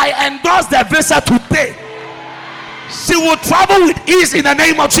 I endorse the visa today. She will travel with ease in the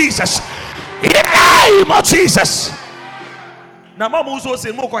name of Jesus. In the name of Jesus. Now, Mama also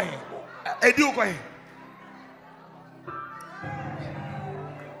say, "Mo kohe, Eddie kohe."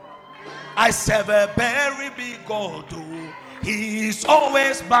 I serve a very big God. He's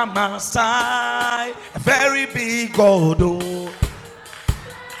always by my side. A very big God.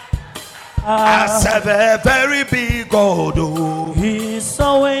 I serve a very big God. He's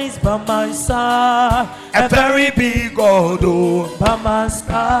always by my side. A very big God. By my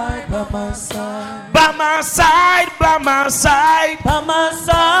side, by my side. By my side, by my side. By my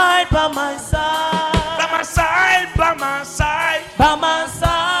side, by my side. By my side, by my side. By my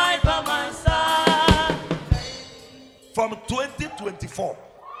side, by my side. From 2024,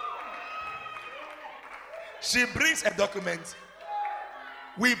 She brings a document.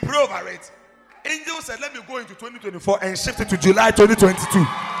 We pray over it. Angel said, let me go into 2024 and shift it to July 2022.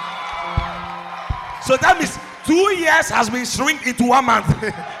 So that means 2 years has been shrunk into 1 month.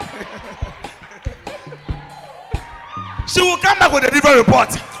 She will come back with a different report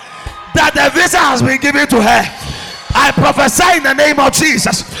that the visa has been given to her. I prophesy in the name of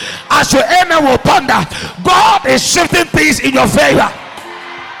Jesus, as your amen will thunder, God is shifting things in your favor.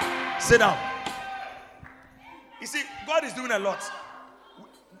 Sit down. You see, God is doing a lot.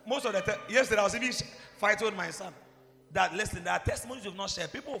 Most of the time, yesterday I was even fighting with my son that, listen, there are testimonies you've not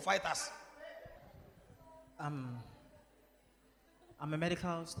shared. People will fight us. I'm a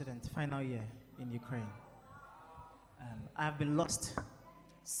medical student, final year in Ukraine. I have been lost.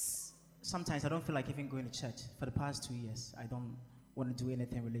 Sometimes I don't feel like even going to church. For the past 2 years, I don't want to do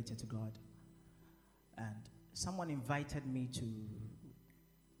anything related to God. And someone invited me to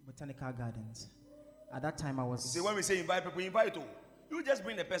Botanical Gardens. At that time, I was... See, when we say invite people, invite you. You just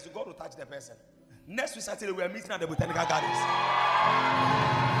bring the person, God will touch the person. Next week, Saturday, we are meeting at the Botanical Gardens.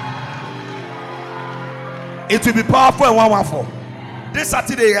 It will be powerful and wonderful. This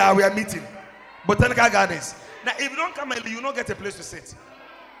Saturday, we are meeting Botanical Gardens. Now, if you don't come early, you will not get a place to sit.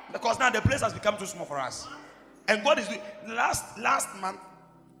 Because now the place has become too small for us. And God is doing... Last month,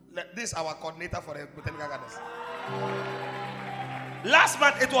 this is our coordinator for the Botanical Gardens. Last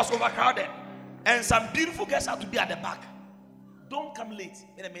month, it was overcrowded. And some beautiful guests had to be at the back. Don't come late.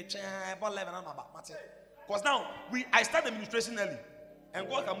 Because now, I start the administration early. And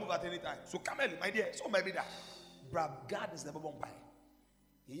God can move at any time. So come early, my dear. So maybe that. God is the bomb.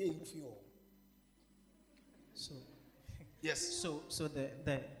 So, yes. So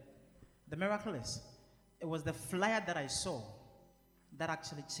the miracle is, it was the flyer that I saw that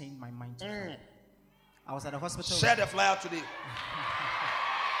actually changed my mind. I was at the hospital. Share the flyer today.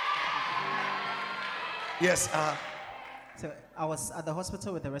 Yes. So I was at the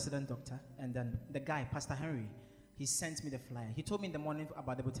hospital with the resident doctor, and then the guy, Pastor Henry, he sent me the flyer. He told me in the morning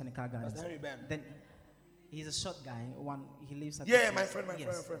about the Botanical Gardens. Pastor Henry Ben. Then he's a short guy. He lives at my friend,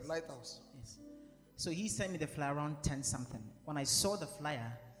 Lighthouse. Yes. So he sent me the flyer around 10 something. When I saw the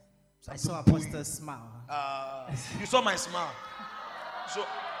flyer, I saw Apostle smile. You saw my smile. So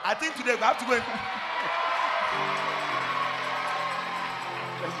I think today we have to go.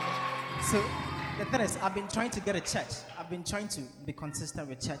 So the thing is, I've been trying to get a church. I've been trying to be consistent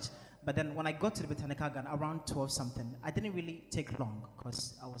with church. But then when I got to the Botanical Garden around 12 something, I didn't really take long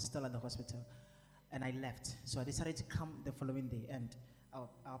because I was still at the hospital. And I left. So I decided to come the following day. And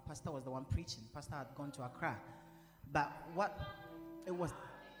our pastor was the one preaching. Pastor had gone to Accra. But what it was,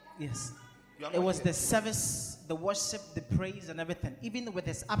 yes, it was the service, the worship, the praise and everything. Even with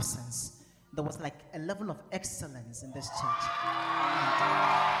his absence, there was like a level of excellence in this church.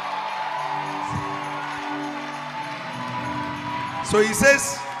 So he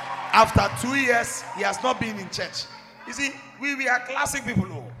says, after 2 years, he has not been in church. You see, we are classic people.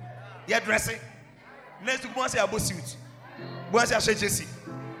 You're dressing. Next week, once you have a suit, once you have a JC,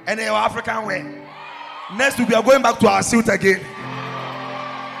 and then your African wear. Next week, we are going back to our suit again.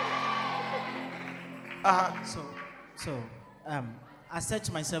 So, I said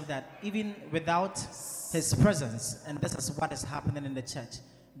to myself that even without his presence, and this is what is happening in the church,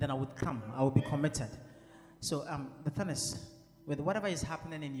 then I would come. I would be committed. So, the thing is, with whatever is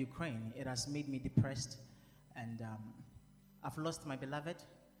happening in Ukraine, it has made me depressed, and I've lost my beloved.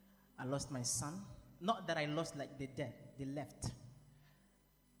 I lost my son. Not that I lost like they did, they left.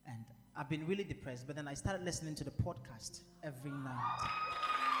 And I've been really depressed, but then I started listening to the podcast every night.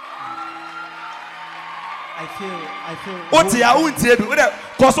 I feel. What's your own TV? What the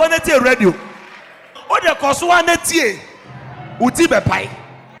Koswaneti radio? What the Koswaneti? Utibe pai.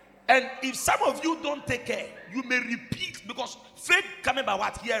 And if some of you don't take care, you may repeat, because faith coming by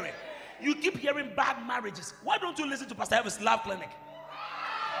what? Hearing. You keep hearing bad marriages. Why don't you listen to Pastor Elvis' Love Clinic?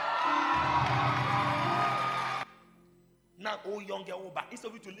 Now, oh young girl, but instead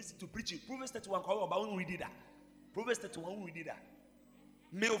of you to listen to preaching, Proverbs 31, we did that. Proverbs 31, we did that.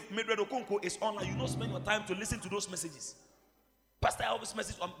 Mildred Okonko is online. You don't spend your time to listen to those messages. Pastor Elvis'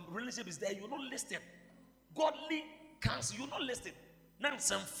 message on relationship is there. You're not listening. Godly counsel, you're not listening. Now,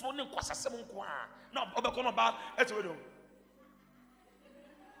 some phone and kwasa seven kwa. Now, about etuedo.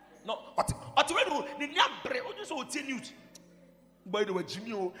 No, etuedo. The nyabre. Ojo so tell you. By the way,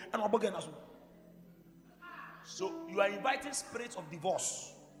 Jimmy and Obogen as well. So you are inviting spirits of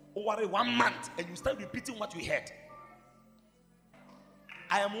divorce over 1 month, and you start repeating what you heard.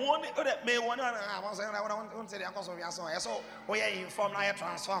 I am warning. Me one. I want to say the uncle of your son. So we are informed. I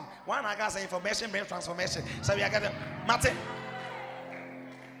transform. One I got information brings transformation. So we are getting Martin.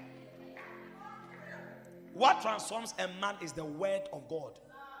 What transforms a man is the word of God.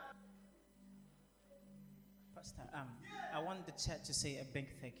 Pastor, I want the church to say a big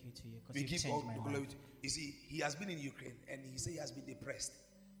thank you to you because We you've give changed all my glory life. to- You see, he has been in Ukraine and he said he has been depressed.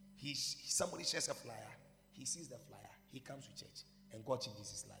 Somebody shares a flyer. He sees the flyer. He comes to church and God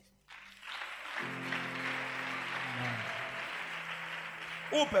changes his life.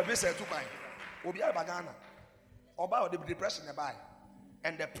 Oh, Pepe said to buy. Obia Bagana. Oba the depression buy.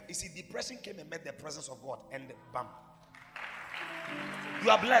 And you see, depression came and met the presence of God, and bam.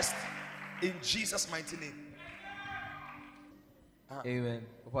 You are blessed in Jesus' mighty name. Amen.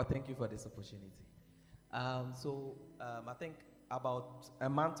 Well, thank you for this opportunity. I think about a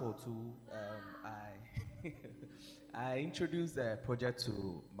month or two, I introduced a project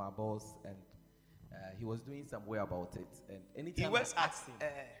to my boss, and he was doing some way about it. And anytime He was I asked him,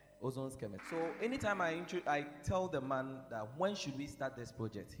 Ozone Scheme. So anytime I tell the man that when should we start this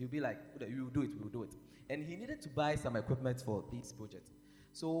project, he'll be like, we will do it. And he needed to buy some equipment for this project.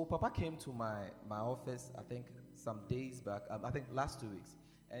 So Papa came to my office, I think some days back, I think last 2 weeks.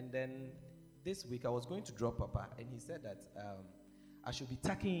 And then this week I was going to drop Papa, and he said that I should be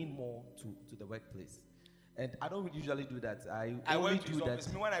tucking in more to the workplace. And I don't usually do that. I only went to do his that.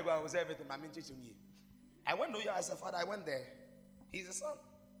 office. Me, when I go, I was everything. I went to you as a father. I went there. He's a son.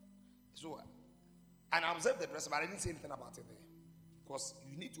 So, and I observed the dress, but I didn't say anything about it there. Because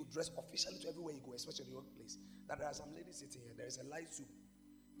you need to dress officially to everywhere you go, especially your workplace. That there are some ladies sitting here. There is a light soup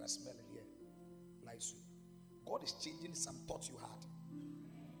that's smelling here. Light soup. God is changing some thoughts you had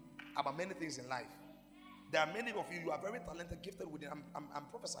about many things in life. There are many of you are very talented, gifted within. I'm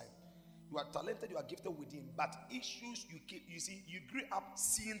prophesying. You are talented, you are gifted within, but issues you see, you grew up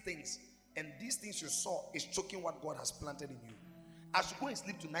seeing things, and these things you saw is choking what God has planted in you. As you go and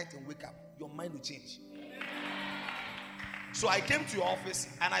sleep tonight and wake up, your mind will change. So I came to your office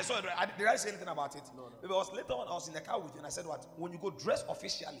and I saw it. Did I say anything about it? No. Because later on I was in the car with you and I said, what? When you go dress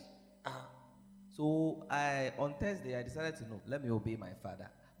officially. So on Thursday, I decided to let me obey my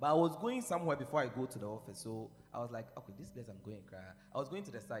father. But I was going somewhere before I go to the office. So I was like, okay, this place I'm going. I was going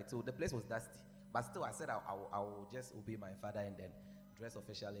to the site. So the place was dusty. But still, I said I will just obey my father and then dress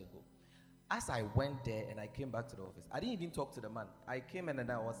officially and go. As I went there and I came back to the office, I didn't even talk to the man. I came and then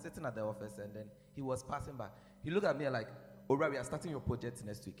I was sitting at the office and then he was passing by. He looked at me like, all right, we are starting your project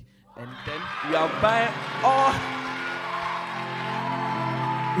next week. And then we are buying all.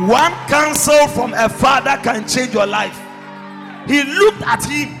 One counsel from a father can change your life. He looked at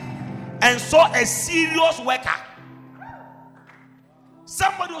him and saw a serious worker.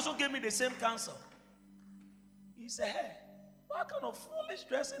 Somebody also gave me the same counsel. He said, hey, what kind of foolish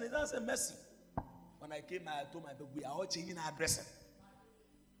dressing is that? I said, mercy. When I came, I told my baby, we are all changing our dressing.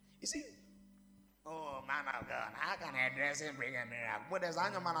 You see, oh man of God, how can I dress and bring a miracle? But there's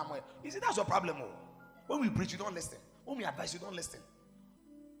another man I'm with. You see, that's your problem. When we preach, you don't listen. When we advise, you don't listen.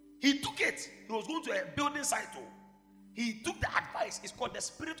 He took it. He was going to a building site. He took the advice. It's called the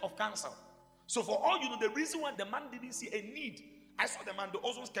spirit of counsel. So for all you know, the reason why the man didn't see a need, I saw the man, the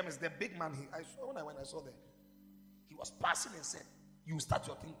ozone chemist, the big man. When I saw that, he was passing and said, you start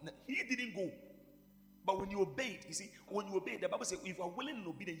your thing. He didn't go. But when you obeyed, you see, when you obey, the Bible says, if you are willing and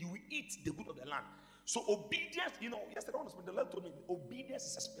obedient, you will eat the good of the land. So obedience, yesterday the Lord told me, obedience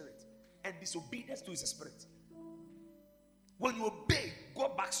is a spirit, and disobedience too is a spirit. When you obey,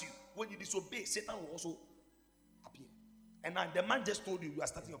 God backs you. When you disobey, Satan will also appear. And now the man just told you, you are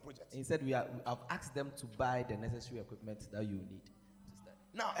starting your project. He said, I've asked them to buy the necessary equipment that you need to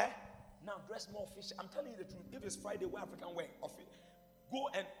start. Now dress more official. I'm telling you the truth. If it's Friday, wear African wear. Go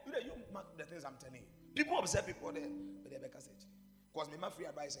and you mark the things I'm telling you. People observe people there, but they make us say, because me my free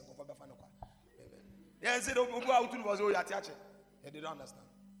advice and confirm the yeah, say don't go out to the they don't understand.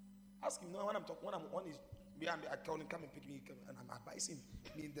 Ask him now when I'm talking. When I'm on his behind, I call him, come and pick me, and I'm advising.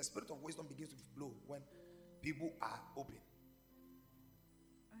 The spirit of wisdom begins to blow when people are open.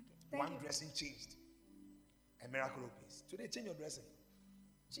 Okay, one dressing changed, a miracle opens. Today, change your dressing.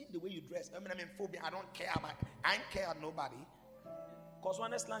 Change the way you dress. I mean, phobia. I don't care about. I don't care about nobody. Cause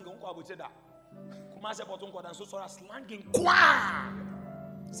one is slang, I would say that. Kumase bottom and so slanging.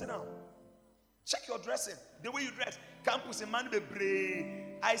 Sit down. Check your dressing. The way you dress. Campus and man be brave.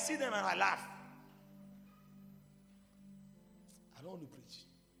 I see them and I laugh. I don't want to preach.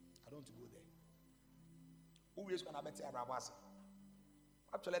 I don't want to go there. Who is going to be Arabas?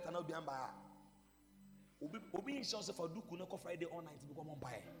 Actually, I cannot be on by. Obi insurance for do Kunoko Friday all night to become on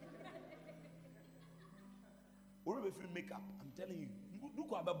by. Or if you make up, I'm telling you,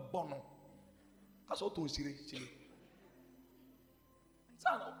 look about Bono. That's all to Chile.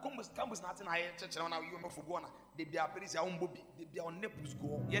 Campus nothing I church now you for Gona. They be a Paris, your own bobby, they be on nipples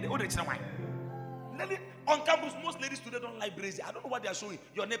go. Yeah, the other channel. telling you, on campus, most ladies today don't like brazier. I don't know what they are showing.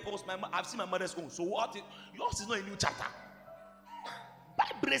 Your nipples, I've seen my mother's own. So what? Yours is not a new chapter. Buy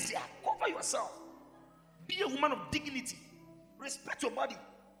brazier. Cover yourself. Be a woman of dignity. Respect your body.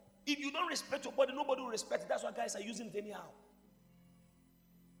 If you don't respect your body, nobody will respect it. That's why guys are using it anyhow.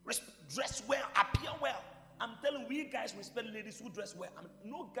 Dress well, appear well. I'm telling you, we guys respect ladies who dress well. I mean,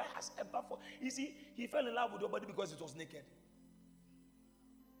 no guy has ever you see, he fell in love with your body because it was naked.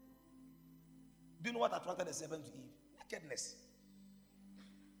 Do you know what attracted the serpent to Eve? Nakedness.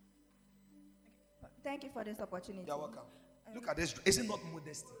 Thank you for this opportunity. You're welcome. Look at this. Is it not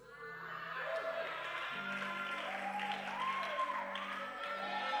modesty?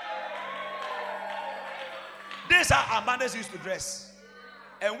 This is how our mothers used to dress.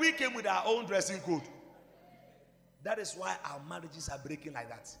 And we came with our own dressing code. That is why our marriages are breaking like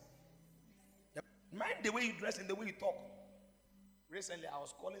that. Mind the way you dress and the way you talk. Recently, I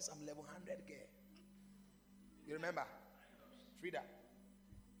was calling some level 100 girl. You remember? Frida.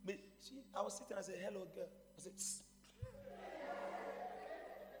 But I was sitting and I said, hello, girl. I said, "Tss."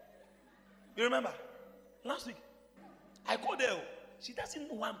 You remember? Last week, I called her. She doesn't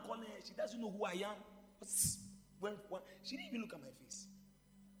know why I'm calling her. She doesn't know who I am. When she didn't even look at my face.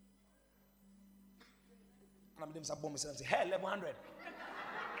 And I'm doing and say, hey, level 100.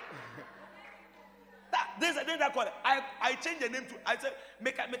 There's a day that I called her. I changed the name to, I said,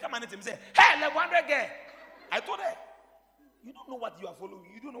 make a man name. Say, hey, level 100 girl. I told her, you don't know what you are following.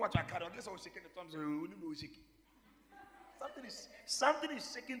 You don't know what you are carrying. I guess I was shaking the thumbs. Shaking. Something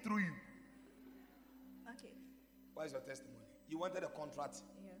is shaking through you. Okay. What is your testimony? You wanted a contract,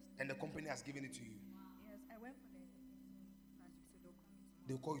 yes, and the company has given it to you. Yes, I went for the last week, so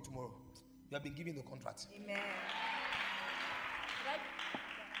they'll call you tomorrow. You have been given the contract. Amen.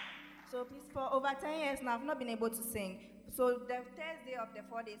 So please, for over 10 years now, I've not been able to sing. So the Thursday of the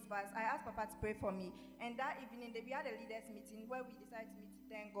 4 days fast, I asked Papa to pray for me. And that evening, we had a leaders meeting where we decided to meet to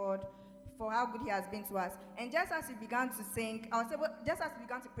thank God for how good He has been to us. And just as we began to sing, just as we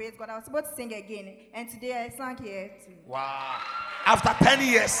began to praise God, I was able to sing again. And today I sang here too. Wow. After 10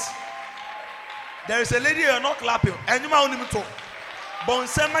 years, there is a lady you're not clapping. And you might even talk.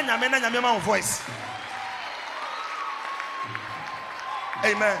 Bonsema nyamena nyamema voice.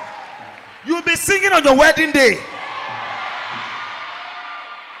 Amen. You'll be singing on your wedding day.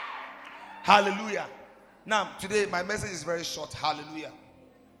 Hallelujah. Now, today my message is very short. Hallelujah.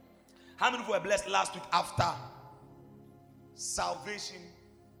 How many of you were blessed last week after salvation?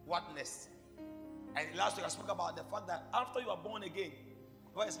 Whatness? And last week I spoke about the fact that after you are born again,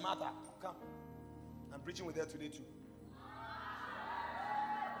 what is matter? Come. I'm preaching with her today too.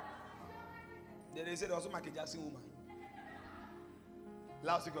 Then they said there was a Michael Jackson woman.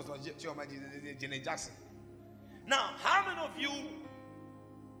 Last week was Janet Jackson. Now, how many of you?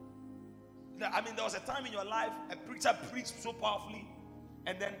 I mean, there was a time in your life a preacher preached so powerfully,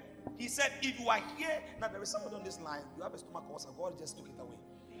 and then he said, "If you are here now, there is somebody on this line. You have a stomach ulcer. God just took it away."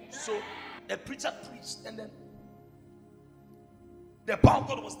 So the preacher preached, and then the power of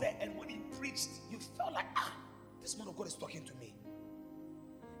God was there. And when he preached, you felt like, this man of God is talking to me.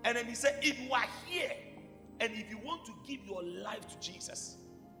 And then he said, if you are here and if you want to give your life to Jesus,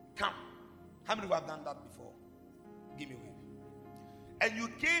 come. How many of you have done that before? Give me a wave. And you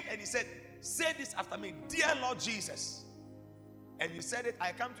came and he said, say this after me, dear Lord Jesus. And you said it,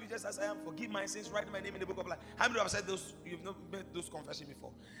 I come to you just as I am, forgive my sins, write my name in the book of life. How many of you have said those? You've not made those confessions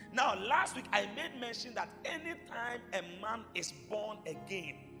before. Now, last week I made mention that anytime a man is born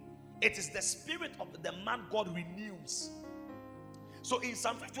again, it is the spirit of the man God renews. So in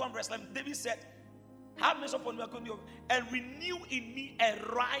Psalm 51 verse 11, David said, have mercy upon me and renew in me a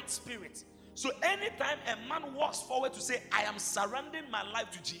right spirit. So anytime a man walks forward to say, I am surrendering my life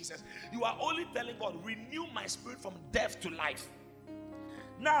to Jesus, you are only telling God, renew my spirit from death to life.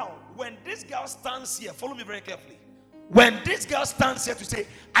 Now, when this girl stands here, follow me very carefully. When this girl stands here to say,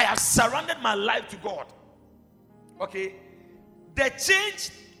 I have surrendered my life to God, okay, the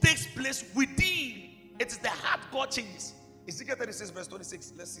change takes place within. It is the heart God changes. Ezekiel 36 verse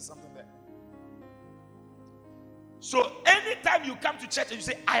 26. Let's see something there. So anytime you come to church and you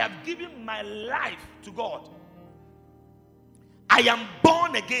say, I have given my life to God, I am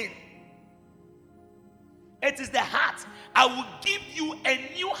born again, it is the heart. I will give you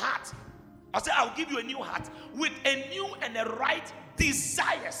a new heart. I say I will give you a new heart with a new and a right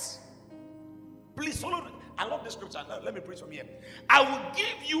desires. Please follow. I love this scripture. Let me preach from here. I will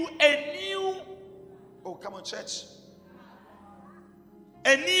give you a new. Oh, come on, church.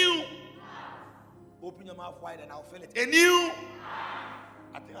 A new. Open your mouth wide and I'll fill it. A new.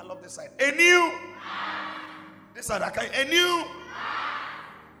 I think I love this side. A new. This side I can't. A new.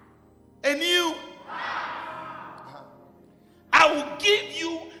 A new.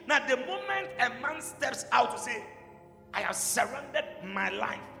 Now, the moment a man steps out to say, I have surrendered my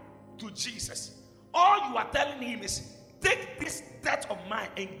life to Jesus, all you are telling him is, take this debt of mine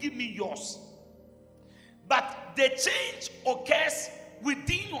and give me yours. But the change occurs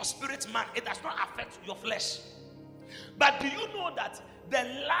within your spirit man. It does not affect your flesh. But do you know that the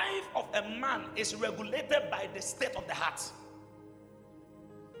life of a man is regulated by the state of the heart?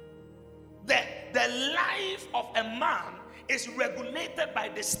 The life of a man is regulated by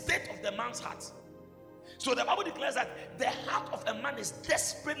the state of the man's heart. So the Bible declares that the heart of a man is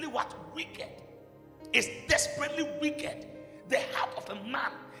desperately what? Wicked. It's desperately wicked. The heart of a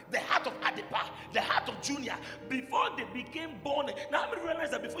man, the heart of Adipa, the heart of Junior, before they became born. Now, how many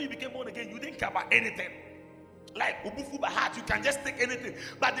realize that before you became born again, you didn't care about anything? Like Ubufu by heart, you can just take anything.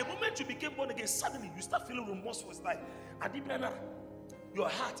 But the moment you became born again, suddenly you start feeling remorseful. It's like, Adibana, your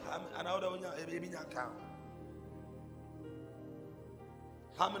heart,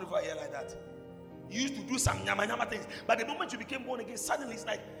 how many of you are here like that? You used to do some nyama things, but the moment you became born again, suddenly it's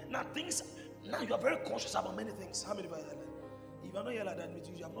like, now you are very conscious about many things. How many of you are here like that? If you are not here like that,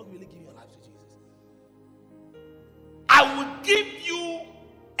 you have not really given your life to Jesus. I will give you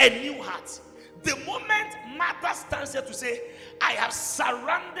a new heart. The moment Martha stands here to say, I have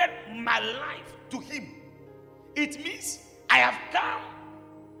surrendered my life to him, it means I have come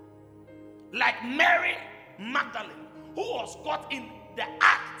like Mary Magdalene, who was caught in the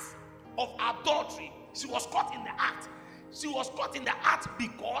act of adultery. She was caught in the act. She was caught in the act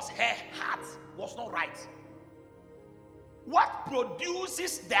because her heart was not right. What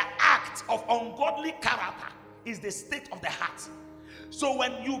produces the act of ungodly character is the state of the heart. So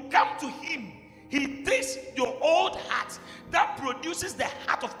when you come to him, he takes your old heart that produces the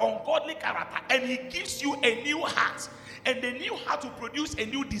heart of ungodly character, and he gives you a new heart, and the new heart will produce a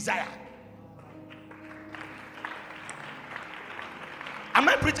new desire. Am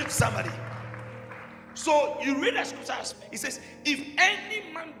I preaching to somebody? So you read the scriptures, it says, if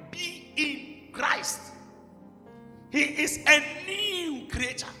any man be in Christ, he is a new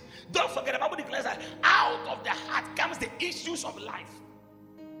creature. Don't forget, the Bible declares that out of the heart comes the issues of life.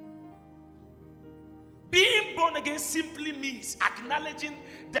 Being born again simply means acknowledging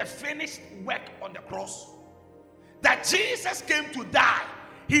the finished work on the cross. That Jesus came to die.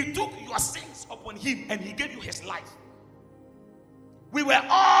 He took your sins upon him and he gave you his life. We were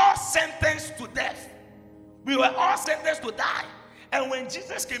all sentenced to death. We were all sentenced to die. And when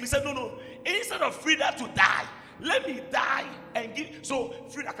Jesus came, he said, no, instead of Frida to die, let me die and give. So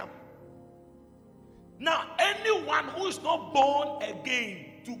Frida come. Now, anyone who is not born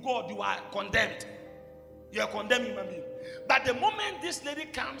again to God, you are condemned. You are condemned human being. But the moment this lady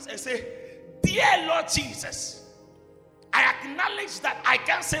comes and says, dear Lord Jesus, I acknowledge that I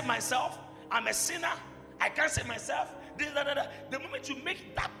can't save myself. I'm a sinner. I can't save myself. The moment you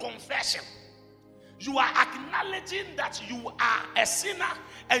make that confession, you are acknowledging that you are a sinner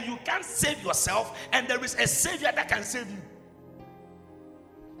and you can't save yourself, and there is a Savior that can save you.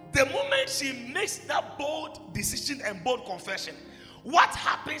 The moment she makes that bold decision and bold confession, what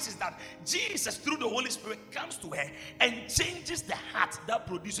happens is that Jesus, through the Holy Spirit, comes to her and changes the heart that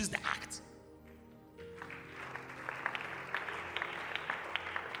produces the act.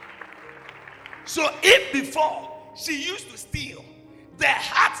 So if before she used to steal, the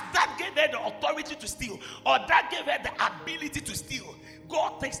heart that gave her the authority to steal, or that gave her the ability to steal,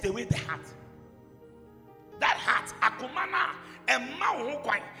 God takes away the heart. That heart, akumana,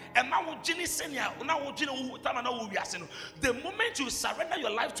 the moment you surrender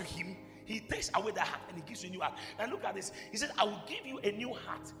your life to him, he takes away the heart and he gives you a new heart. And look at this. He says, I will give you a new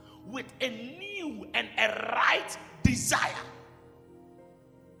heart with a new and a right desire.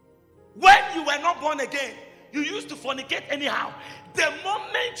 When you were not born again, you used to fornicate anyhow. The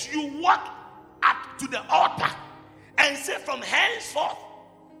moment you walk up to the altar and say, from henceforth,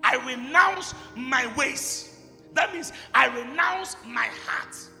 I renounce my ways. That means I renounce my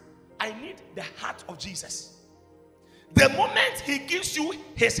heart. I need the heart of Jesus. The moment he gives you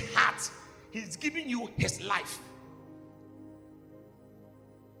his heart, he's giving you his life.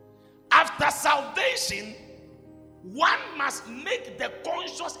 After salvation, one must make the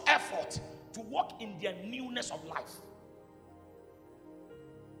conscious effort to walk in their newness of life.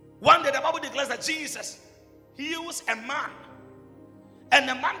 One day the Bible declares that Jesus heals a man, and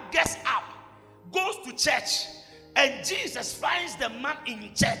the man gets up, goes to church, and Jesus finds the man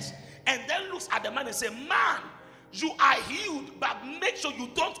in church and then looks at the man and says, man, you are healed, but make sure you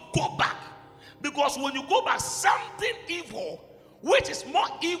don't go back, because when you go back, something evil, which is more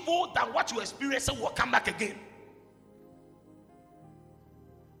evil than what you experienced, will come back again.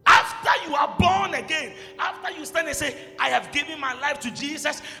 After you are born again, after you stand and say, I have given my life to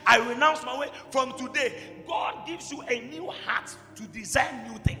Jesus, I renounce my way, from today, God gives you a new heart to desire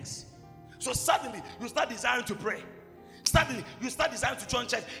new things. So suddenly, you start desiring to pray. Suddenly, you start desiring to join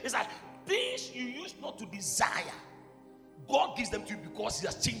church. It's like things you used not to desire, God gives them to you because He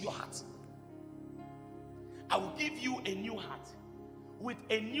has changed your heart. I will give you a new heart with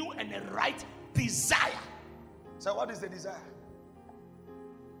a new and a right desire. So what is the desire?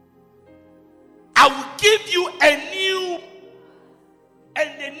 I will give you a new,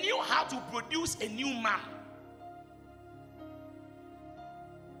 and the new heart will produce a new man.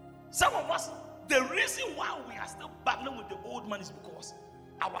 Some of us, the reason why we are still battling with the old man is because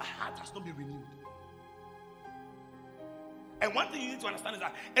our heart has not been renewed. And one thing you need to understand is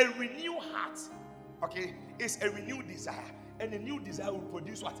that a renewed heart, okay, is a renewed desire. And a new desire will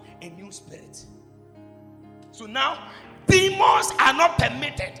produce what? A new spirit. So now, demons are not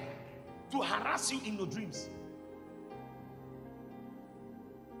permitted to harass you in your dreams.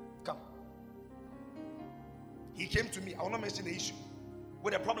 Come. He came to me. I will not mention the issue.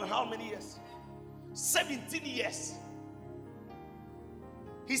 With a problem, how many years? 17 years.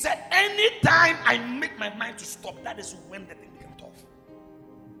 He said, anytime I make my mind to stop, that is when the thing becomes tough.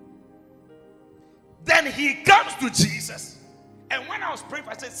 Then he comes to Jesus. And when I was praying,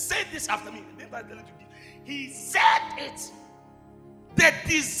 I said, say this after me. He said it. The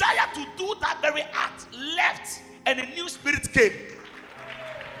desire to do that very act left, and a new spirit came.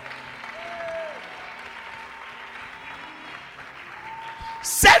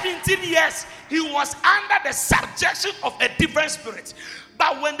 "17 years he was under the subjection of a different spirit.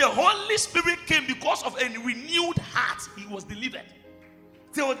 But when the Holy Spirit came, because of a renewed heart, he was delivered.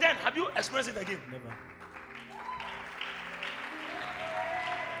 Till then, have you experienced it again? Never.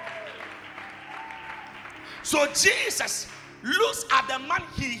 So Jesus looks at the man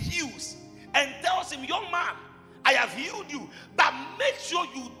he heals and tells him, young man, I have healed you, but make sure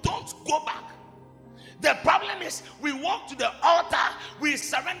you don't go back. The problem is we walk to the altar, we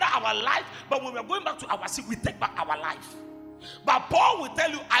surrender our life, but when we're going back to our sin, we take back our life. But Paul will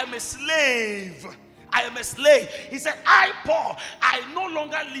tell you, I am a slave. I am a slave. He said, I, Paul, I no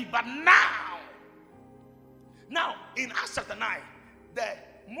longer live, but now. Now, in Acts chapter 9, the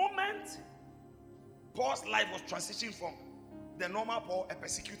moment Paul's life was transitioning from the normal Paul, a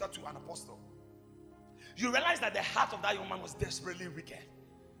persecutor, to an apostle, you realize that the heart of that young man was desperately wicked.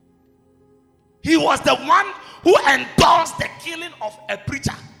 He was the one who endorsed the killing of a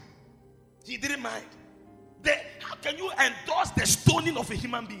preacher. He didn't mind. How can you endorse the stoning of a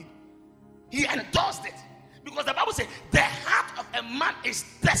human being? He endorsed it. Because the Bible says the heart of a man is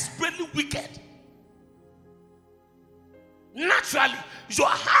desperately wicked. Naturally, your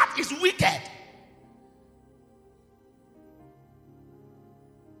heart is wicked.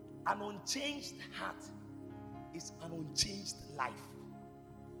 An unchanged heart is an unchanged life.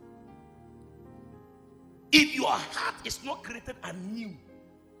 If your heart is not created anew,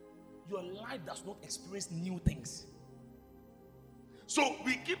 your life does not experience new things. So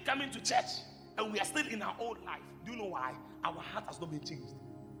we keep coming to church and we are still in our old life. Do you know why? Our heart has not been changed.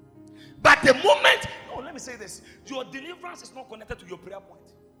 But the moment, let me say this, your deliverance is not connected to your prayer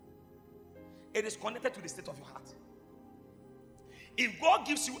point. It is connected to the state of your heart. If God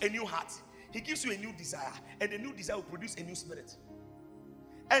gives you a new heart, He gives you a new desire, and the new desire will produce a new spirit.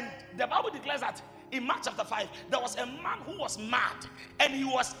 And the Bible declares that in Mark chapter 5, there was a man who was mad, and he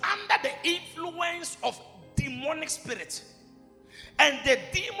was under the influence of demonic spirit. And the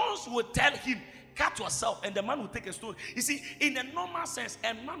demons would tell him, cut yourself, and the man would take a stone. You see, in a normal sense,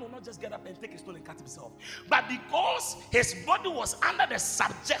 a man will not just get up and take a stone and cut himself. But because his body was under the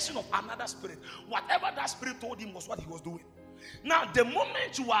subjection of another spirit, whatever that spirit told him was what he was doing. Now, the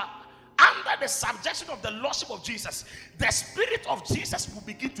moment you are under the subjection of the lordship of Jesus, the spirit of Jesus will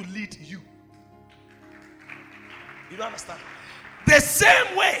begin to lead you. You don't understand? The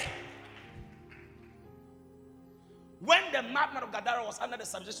same way, when the madman of Gadara was under the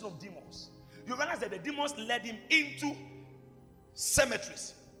subjection of demons, you realize that the demons led him into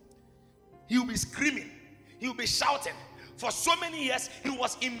cemeteries. He will be screaming, he will be shouting. For so many years, he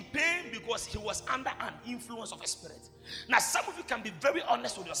was in pain because he was under an influence of a spirit. Now, some of you can be very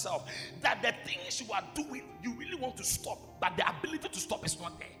honest with yourself that the things you are doing, you really want to stop, but the ability to stop is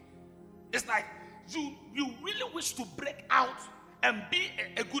not there. It's like you really wish to break out and be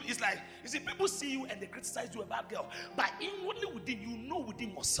a good. It's like, you see, people see you and they criticize you, a bad girl, but inwardly within, you know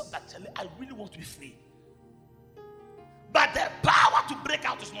within yourself that I really want to be free. But the power to break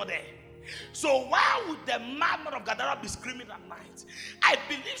out is not there. So why would the madman of Gadara be screaming at night? I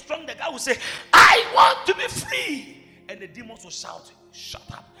believe strong the guy will say, I want to be free. And the demons will shout, Shut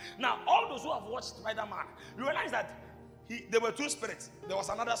up. Now, all those who have watched Spider-Man, you realize that there were two spirits. There was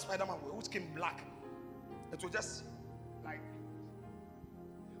another Spider-Man which came black. It was just like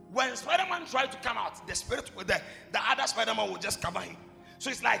when Spider-Man tried to come out, the spirit with the other Spider-Man would just cover him. So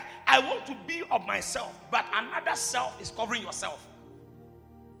it's like, I want to be of myself, but another self is covering yourself.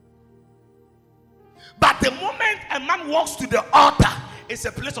 But the moment a man walks to the altar, it's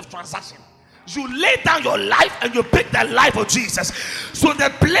a place of transaction. You lay down your life and you pick the life of Jesus. So the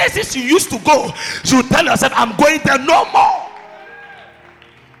places you used to go, you tell yourself, I'm going there no more.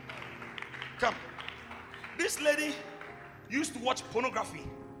 Come. This lady used to watch pornography.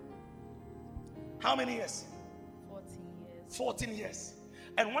 How many years? 14 years. 14 years.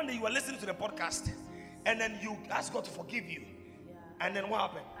 And one day you were listening to the podcast and then you asked God to forgive you. Yeah. And then what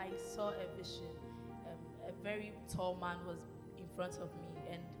happened? I saw a vision. A very tall man was in front of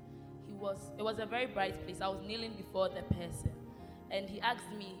me, and it was a very bright place. I was kneeling before the person, and he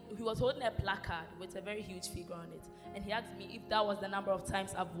asked me, he was holding a placard with a very huge figure on it, and he asked me if that was the number of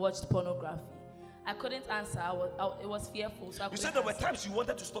times I've watched pornography. I couldn't answer. It was fearful. So you said there were times you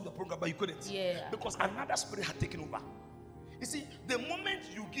wanted to stop the program, but you couldn't. Yeah. Because another spirit had taken over. You see, the moment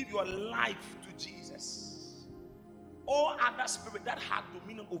you give your life to Jesus, all other spirit that had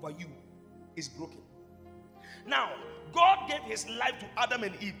dominion over you is broken. Now, God gave his life to Adam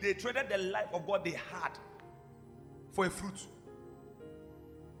and Eve. They traded the life of God they had for a fruit.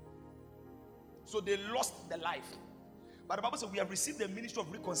 So they lost the life. But the Bible says we have received the ministry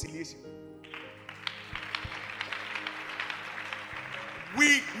of reconciliation.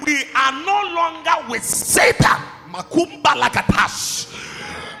 We are no longer with Satan. Makumba lakatash.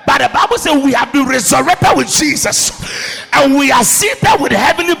 But the Bible says we have been resurrected with Jesus, and we are seated with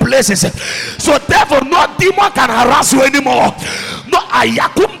heavenly places. So therefore, no demon can harass you anymore. No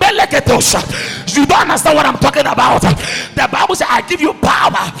ayakumbeleketosha. You don't understand what I'm talking about. The Bible says, I give you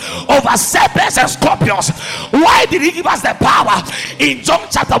power over serpents and scorpions. Why did he give us the power? In John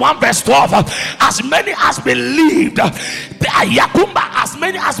chapter 1 verse 12, as many as believed, the ayakumba, as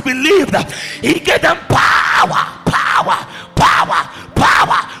many as believed, he gave them power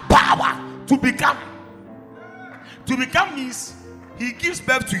to become. To become means he gives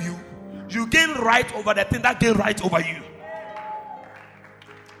birth to you. You gain right over the thing that gain right over you.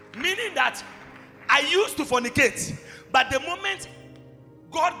 Meaning that I used to fornicate, but the moment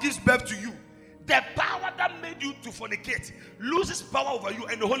God gives birth to you, the power that made you to fornicate loses power over you,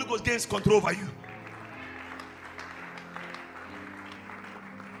 and the Holy Ghost gains control over you.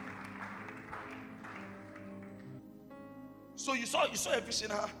 So you saw a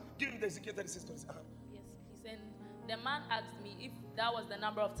vision, huh? Give me the Ezekiel 36. Yes, please. And the man asked me if that was the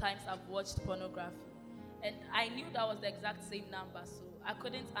number of times I've watched pornography. And I knew that was the exact same number, so I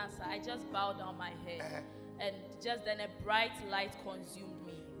couldn't answer. I just bowed down my head. And just then a bright light consumed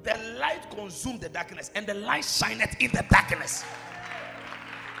me. The light consumed the darkness, and the light shineth in the darkness.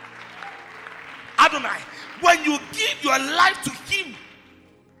 Adonai, when you give your life to him,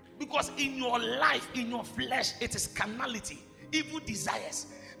 because in your life, in your flesh, it is carnality, evil desires.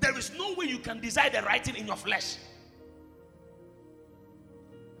 There is no way you can desire the right thing in your flesh.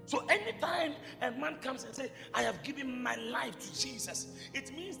 So anytime a man comes and says, I have given my life to Jesus,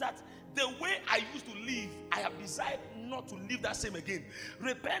 it means that the way I used to live, I have decided not to live that same again.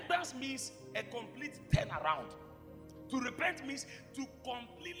 Repentance means a complete turnaround. To repent means to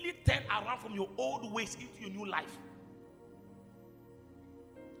completely turn around from your old ways into your new life.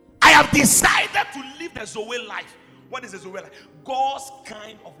 I have decided to live the Zoe life. What is the Zoe life? God's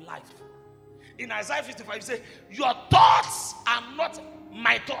kind of life. In Isaiah 55, you say, your thoughts are not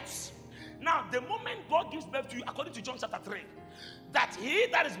my thoughts. Now, the moment God gives birth to you, according to John chapter 3, that he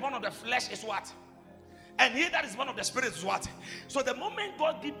that is born of the flesh is what? And he that is born of the spirit is what? So the moment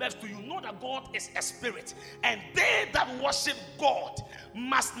God gives birth to you, know that God is a spirit. And they that worship God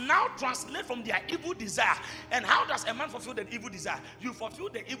must now translate from their evil desire. And how does a man fulfill the evil desire? You fulfill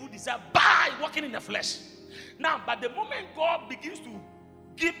the evil desire by walking in the flesh. Now, but the moment God begins to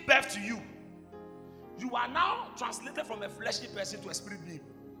give birth to you, you are now translated from a fleshly person to a spirit being.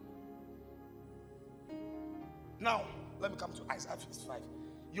 Now, let me come to Isaiah 55.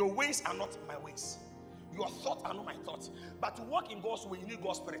 Your ways are not my ways. Your thoughts are not my thoughts. But to walk in God's way, you need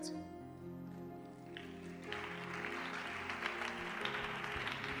God's spirit.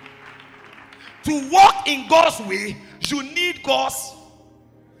 To walk in God's way, you need God's.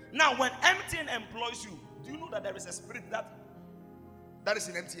 Now, when MTN employs you, do you know that there is a spirit that is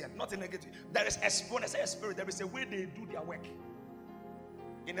in MTN, not in negative? There is a, when I say a spirit, there is a way they do their work.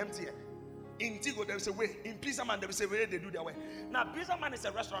 In MTN. In Tigo, there is a way. In Pizza Man, there is a way they do their work. Now, Pizza Man is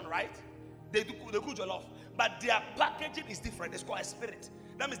a restaurant, right? They cook jollof, but their packaging is different. It's called a spirit.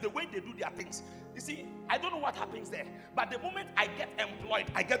 That means the way they do their things. You see, I don't know what happens there, but the moment I get employed,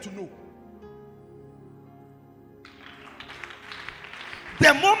 I get to know.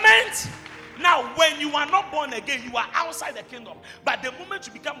 The moment, now when you are not born again, you are outside the kingdom. But the moment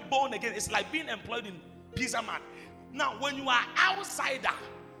you become born again, it's like being employed in Pizza Man. Now, when you are outsider,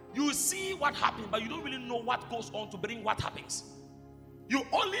 you see what happens, but you don't really know what goes on to bring what happens. You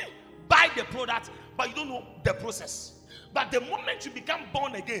only buy the product, but you don't know the process. But the moment you become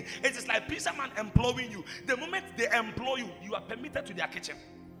born again, it is like Pizza Man employing you. The moment they employ you, you are permitted to their kitchen.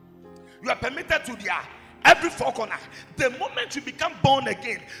 You are permitted to their every four corner. The moment you become born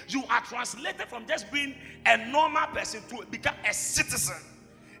again, you are translated from just being a normal person to become a citizen.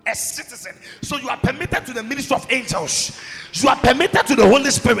 A citizen. So you are permitted to the ministry of angels. You are permitted to the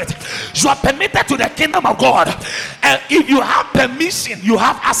Holy Spirit. You are permitted to the kingdom of God. And if you have permission, you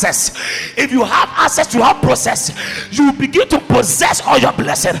have access. If you have access, you have process. You begin to possess all your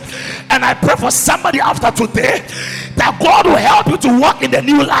blessing. And I pray for somebody after today that God will help you to walk in the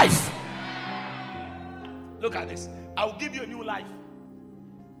new life. Look at this. I will give you a new life.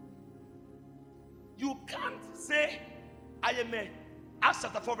 You can't say, I am a Acts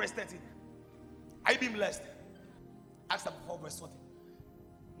chapter 4 verse 13. Are you being blessed? Acts chapter 4 verse 14.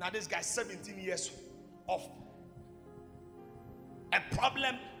 Now this guy 17 years of a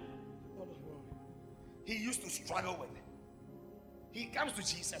problem he used to struggle with. He comes to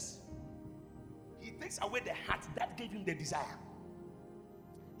Jesus. He takes away the heart that gave him the desire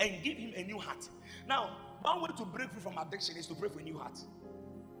and give him a new heart. Now, one way to break free from addiction is to pray for a new heart.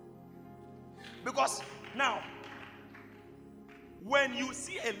 Because now, when you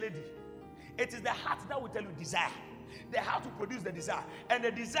see a lady, it is the heart that will tell you desire. The heart will produce the desire. And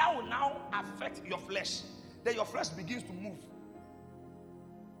the desire will now affect your flesh. Then your flesh begins to move.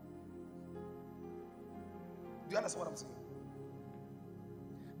 Do you understand what I'm saying?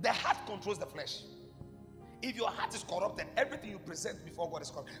 The heart controls the flesh. If your heart is corrupted, everything you present before God is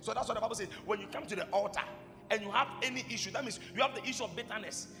corrupt. So that's what the Bible says. When you come to the altar and you have any issue, that means you have the issue of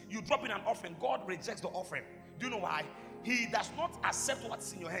bitterness. You drop in an offering. God rejects the offering. Do you know why? He does not accept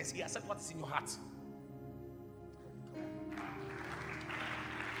what's in your hands. He accepts what's in your heart.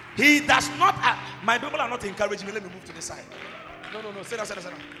 He does not. My people are not encouraging me. Let me move to the side. No. Sit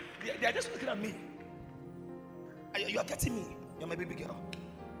down. They are just looking at me. You are getting me. You're my baby girl.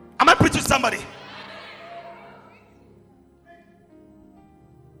 Am I preaching to somebody?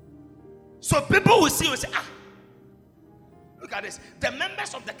 So people will see you and say, look at this. The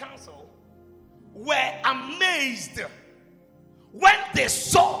members of the council were amazed when they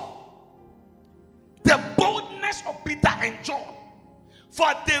saw the boldness of Peter and John, for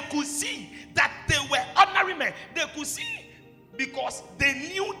they could see that they were ordinary men. They could see because they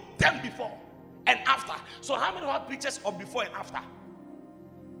knew them before and after. So how many have pictures of before and after?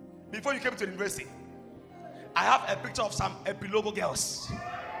 Before you came to the university, I have a picture of some Epilogo girls.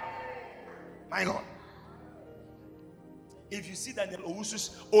 My God. If you see Daniel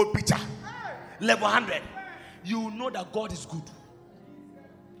Owusu's old picture, level 100, you know that God is good.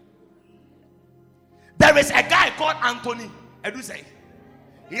 There is a guy called Anthony Edusei.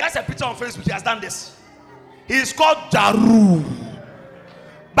 He has a picture on Facebook. He has done this. He is called Jaru.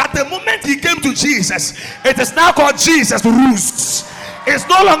 But the moment he came to Jesus, it is now called Jesus Rules. It's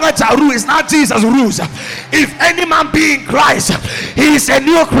no longer Jaru, it's now Jesus Rules. If any man be in Christ, he is a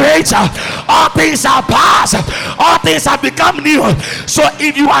new creature. All things are past, all things have become new. So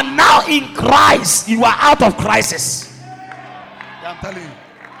if you are now in Christ, you are out of crisis. I'm telling you.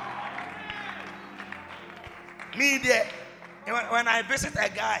 Me there, when I visit a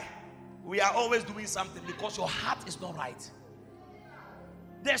guy, we are always doing something because your heart is not right.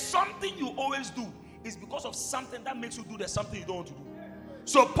 There's something you always do. It's because of something that makes you do the something you don't want to do.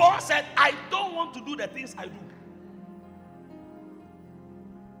 So Paul said, I don't want to do the things I do.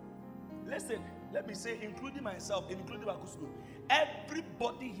 Listen, let me say, including myself, including Bakusu,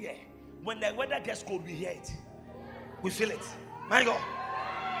 everybody here, when the weather gets cold, we hear it. We feel it. My God.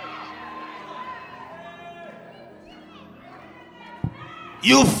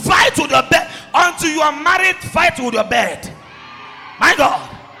 You fight with your bed. Until you are married, fight with your bed. My God.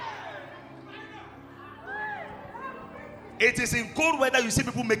 It is in cold weather you see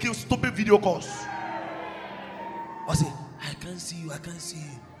people making stupid video calls. I say, I can't see you, I can't see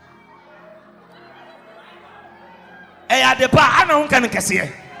you. Hey, at the bar, I know can see you.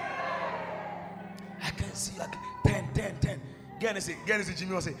 I can't see you. 10. Get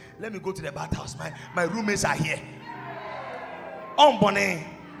Jimmy will say, let me go to the bathhouse. My roommates are here. On Bonnet.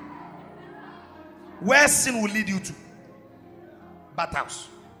 Where sin will lead you to? Bathhouse.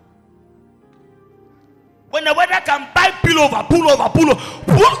 When the weather can buy pull over.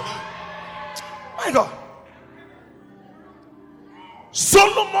 My God.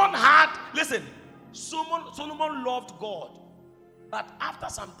 Solomon loved God. But after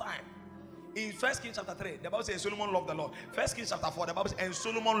some time, in 1 Kings chapter 3, the Bible says Solomon loved the Lord. 1 Kings chapter 4, the Bible says, and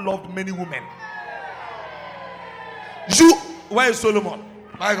Solomon loved many women. Where is Solomon?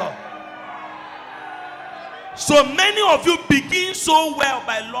 My God. So many of you begin so well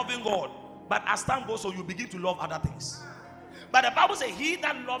by loving God, but as time goes on, you begin to love other things. But the Bible says, he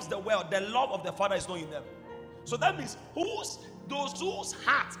that loves the world, the love of the Father is not in them. So that means those whose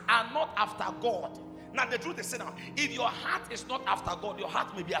hearts are not after God. Now the truth is, now, if your heart is not after God, your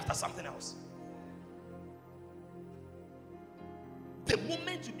heart may be after something else. The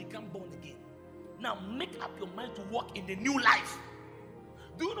moment you become born again, now make up your mind to walk in the new life.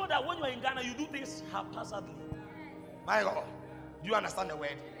 Do you know that when you are in Ghana, you do things haphazardly? My God, do you understand the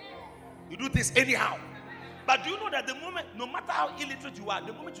word? You do things anyhow. But do you know that the moment, no matter how illiterate you are,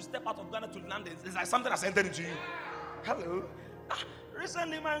 the moment you step out of Ghana to London, it's like something has entered into you. Hello.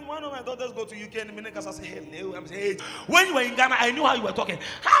 Recently, one of my daughters go to UK and the minute I say hello. I'm saying, hey. When you were in Ghana, I knew how you were talking.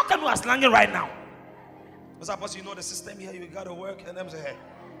 How come you are slanging right now? Because I suppose you know the system here, you gotta work, and them say, hey,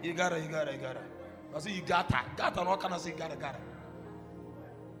 you gotta. I say you gotta, what can I say gotta.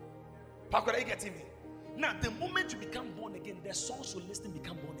 How could I get me? Now, the moment you become born again, the songs you listen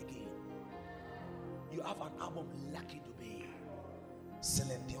become born again. You have an album, Lucky to Be,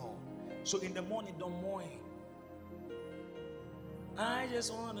 Celine Dion. So in the morning, don't mourn. I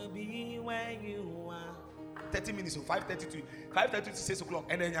just want to be where you are. 30 minutes, so 5:30 to 6 o'clock.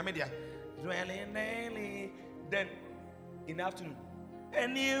 And then you're daily. Then in the afternoon, a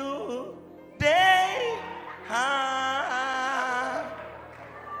new day.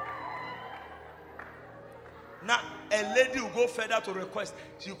 Now, a lady will go further to request.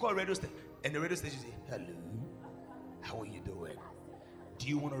 She will call radio station. And the radio station say, hello, how are you doing? Do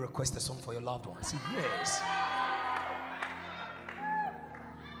you want to request a song for your loved one? I say, yes.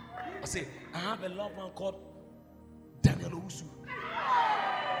 I say, I have a loved one called Daniel Owusu.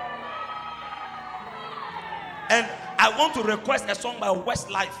 And I want to request a song by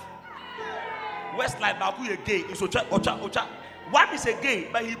Westlife. Westlife, Baku gay. It's Ocha. One is a gay,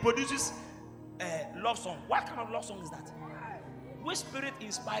 but he produces a love song. What kind of love song is that? Which spirit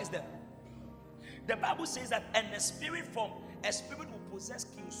inspires them? The Bible says that, and a spirit will possess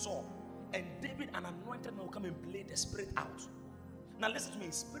King Saul, and David, an anointed man, will come and play the spirit out. Now listen to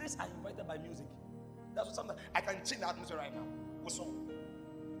me, spirits are invited by music. That's what sometimes I can change the atmosphere right now with song.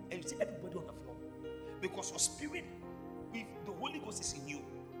 And you see everybody on the floor. Because your spirit, if the Holy Ghost is in you,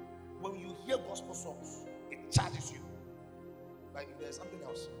 when you hear gospel songs, it charges you. But if there's something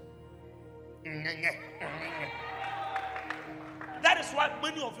else. That is why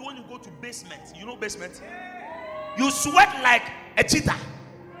many of you, when you go to basement, you know basement, you sweat like a cheetah.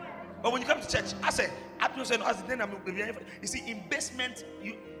 But when you come to church, I say, you see, in basement,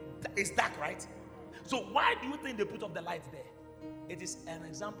 it's dark, right? So why do you think they put up the lights there? It is an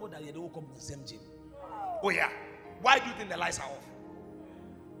example that you don't come to the same gym. Oh yeah. Why do you think the lights are off?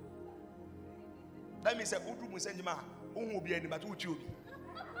 That means that Udu Musenjima, Umubi and Batu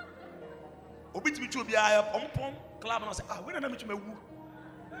Obi to be to be a pom club, and I say, when am I to me?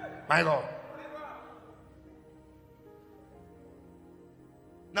 My Lord.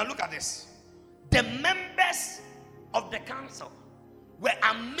 Now look at this. The members of the council were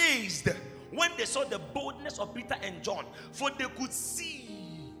amazed when they saw the boldness of Peter and John, for they could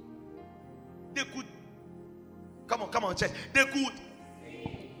see. Come on, church. They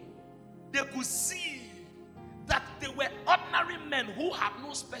could see that they were ordinary men who had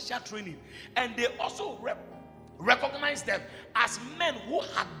no special training, and they also recognized them as men who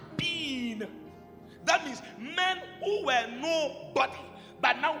had been. That means men who were nobody,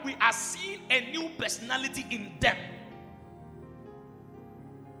 but now we are seeing a new personality in them.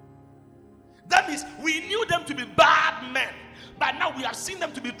 That means we knew them to be bad men, but now we have seen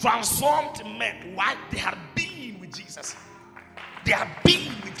them to be transformed men. Why? They have been with Jesus. They have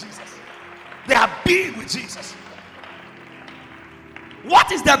been with Jesus. They have been with Jesus.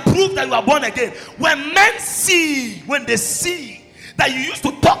 What is the proof that you are born again? When they see that you used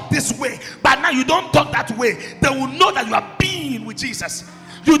to talk this way, but now you don't talk that way, they will know that you are being with Jesus.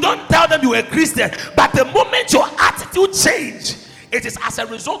 You don't tell them you are a Christian, but the moment your attitude changes, it is as a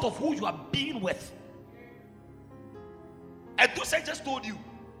result of who you are being with. Edusei just told you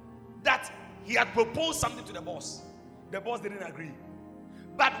that he had proposed something to the boss. The boss didn't agree.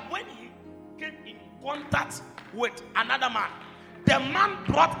 But when he came in contact with another man, the man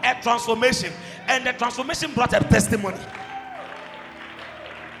brought a transformation, and the transformation brought a testimony.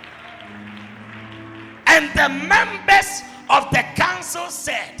 And And the members of the council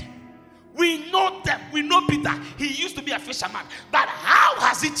said, we know them, we know Peter. He used to be a fisherman. But how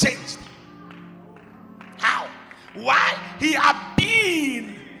has he changed? How? Why? He had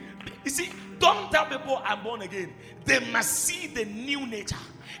been. You see, don't tell people I'm born again. They must see the new nature.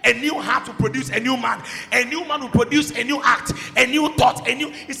 A new heart to produce a new man. A new man will produce a new act, a new thought, a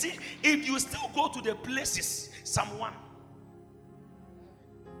new. You see, if you still go to the places, someone,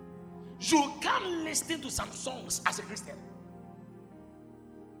 you can't listen to some songs as a Christian.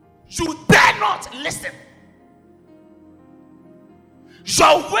 You dare not listen.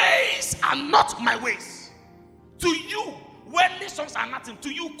 Your ways are not my ways. To you, worldly songs are nothing. To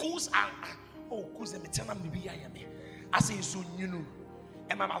you, cools are. Oh, cools and eternal maybe I am. I say so you know.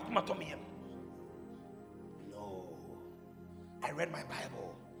 And my mouth told me. No. I read my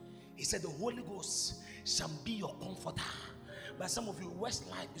Bible. He said the Holy Ghost shall be your comforter. But some of you,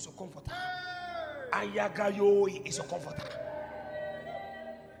 Westlife is your comforter. Ayagayo is your comforter.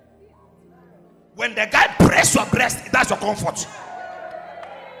 When the guy press your breast, that's your comfort.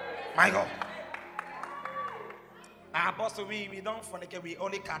 My God. Apostle, we don't fornicate, we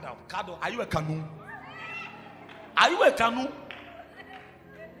only cuddle. Cuddle, are you a canoe? Are you a canoe?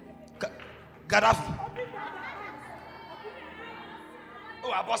 Gaddafi.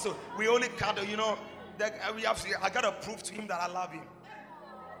 Oh, Apostle, we only cuddle, you know. I gotta prove to him that I love him.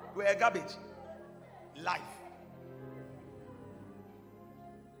 We're a garbage. Life.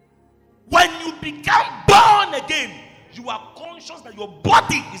 When you become born again, you are conscious that your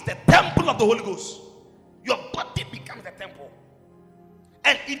body is the temple of the Holy Ghost. Your body becomes the temple.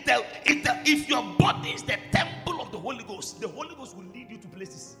 And if your body is the temple of the Holy Ghost will lead you to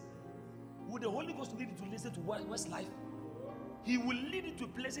places. Would the Holy Ghost lead you to listen to Westlife? He will lead you to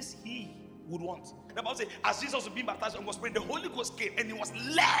places he would want. The Bible says, as Jesus was being baptized and was praying, the Holy Ghost came and he was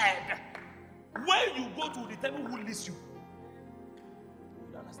led. Where you go to determine who leads you.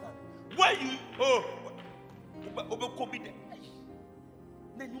 You understand? Where you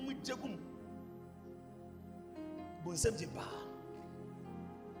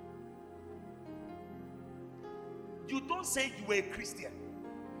you don't say you were a Christian.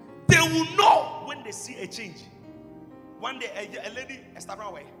 They will know when they see a change. One day, a lady,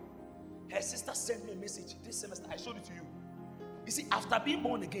 her sister sent me a message this semester. I showed it to you. You see, after being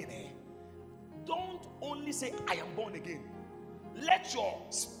born again, don't only say, I am born again. Let your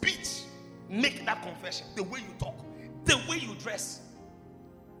speech make that confession. The way you talk, the way you dress,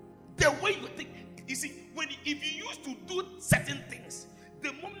 the way you think. You see, if you used to do certain things,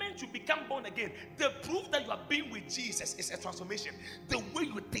 the moment you become born again, the proof that you are being with Jesus is a transformation. The way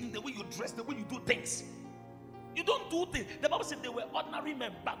you think, the way you dress, the way you do things. You don't do things. The Bible said they were ordinary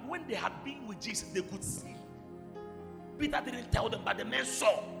men, but when they had been with Jesus, they could see. Peter didn't tell them, but the men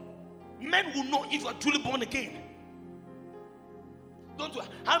saw. Men will know if you are truly born again. Don't you?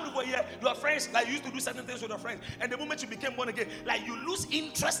 How many people here, your friends, like you used to do certain things with your friends, and the moment you became born again, like you lose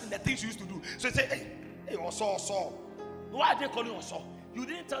interest in the things you used to do. So you say, hey, Oso. Why are they calling Oso? You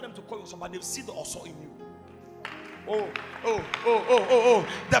didn't tell them to call you Oso, but they've seen the Oso in you. Oh.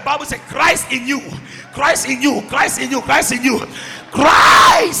 The Bible says Christ in you. Christ in you. Christ in you. Christ in you.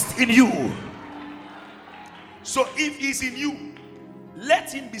 Christ in you. So if he's in you,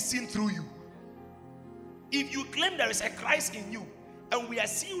 let him be seen through you. If you claim there is a Christ in you, and we are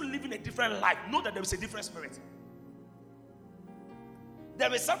seeing you living a different life, know that there is a different spirit.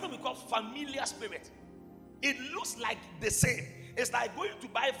 There is something we call familiar spirit. It looks like the same. It's like going to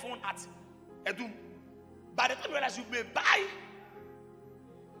buy a phone at Edum. By the time you realize you may buy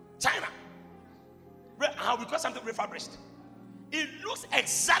China, how we call something refurbished. It looks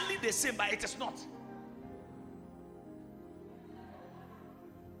exactly the same, but it is not.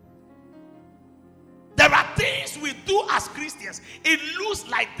 There are things we do as Christians. It looks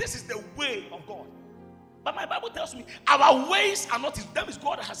like this is the way of God. But my Bible tells me our ways are not his. That means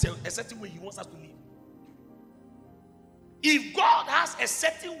God has a certain way he wants us to live. If God has a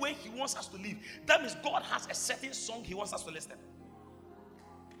certain way he wants us to live, that means God has a certain song he wants us to listen.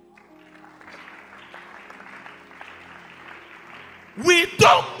 We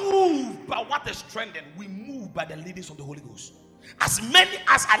don't move by what is trending. We move by the leadings of the Holy Ghost. As many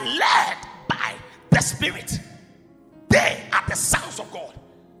as are led by the Spirit, they are the sons of God.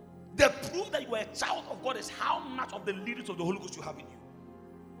 The proof that you are a child of God is how much of the leadings of the Holy Ghost you have in you.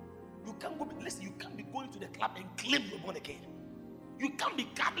 You can't go. Listen, you can't be going to the club and claim you're born again. You can't be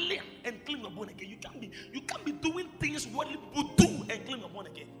cuddling and claim you're born again. You can't be doing things what people do and claim you're born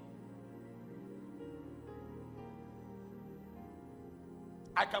again.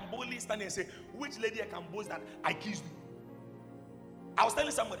 I can boldly stand and say, which lady I can boast that I kissed you? I was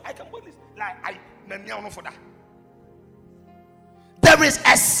telling somebody, I can believe this. Like for that. There is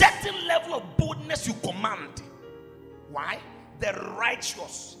a certain level of boldness you command. Why? The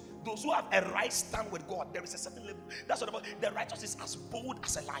righteous, those who have a right stand with God, there is a certain level. That's what about the righteous is as bold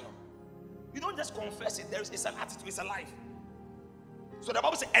as a lion. You don't just confess it, it's an attitude, it's a life. So the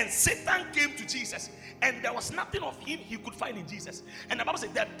Bible says, and Satan came to Jesus, and there was nothing of him he could find in Jesus. And the Bible says,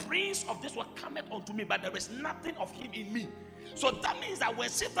 the prince of this world cometh unto me, but there is nothing of him in me. So that means that when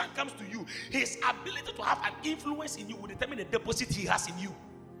Satan comes to you, his ability to have an influence in you will determine the deposit he has in you.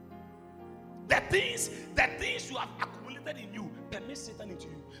 The things you have accumulated in you permit Satan into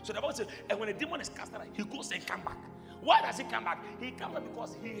you. So the Bible says, and when a demon is cast out, he goes and comes back. Why does he come back? He comes back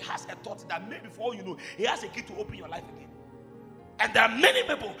because he has a thought that maybe before you know, he has a key to open your life again. And there are many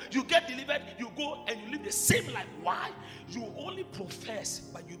people, you get delivered, you go and you live the same life. Why? You only profess,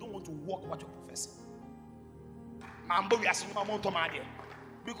 but you don't want to walk what you're professing.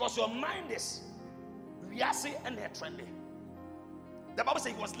 Because your mind is reacting and they're trending. The Bible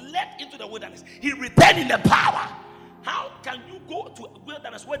says he was led into the wilderness. He returned in the power. How can you go to a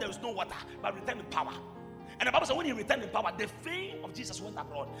wilderness where there is no water but return in power? And the Bible says when he returned in power, the fame of Jesus went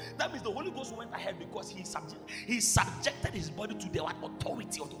abroad. That means the Holy Ghost went ahead because he subjected his body to the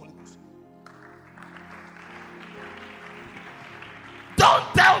authority of the Holy Ghost.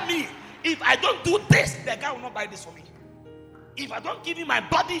 Don't tell me if I don't do this, the guy will not buy this for me. If I don't give him my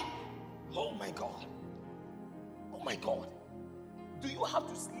body, oh my God. Oh my God. Do you have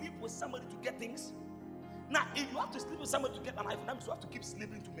to sleep with somebody to get things? Now, if you have to sleep with somebody to get an iPhone, that means you have to keep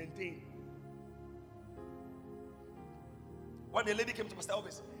sleeping to maintain. When the lady came to Pastor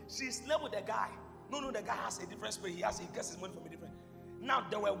Elvis, she slept with a guy. No, the guy has a different spirit. He gets his money from a different. Now,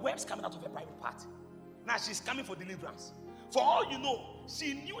 there were webs coming out of her private part. Now, she's coming for deliverance. For all you know,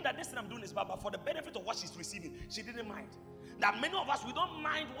 she knew that this thing I'm doing is bad, but for the benefit of what she's receiving, she didn't mind. Now, many of us, we don't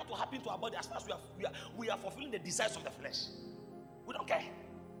mind what will happen to our body as far as we are fulfilling the desires of the flesh. We don't care.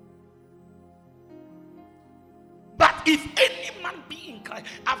 But if any man be in Christ,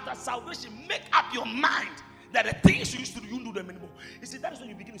 after salvation, make up your mind that the things you used to do, you don't do them anymore. You see, that is when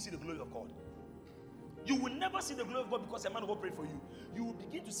you begin to see the glory of God. You will never see the glory of God because a man will pray for you. You will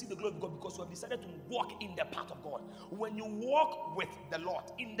begin to see the glory of God because you have decided to walk in the path of God. When you walk with the Lord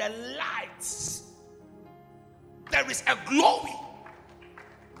in the lights, there is a glory.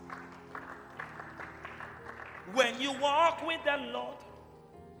 When you walk with the Lord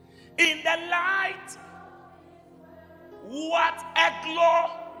in the light, what a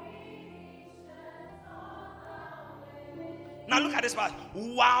glory. Now look at this part.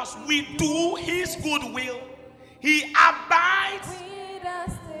 Whilst we do his good will, he abides with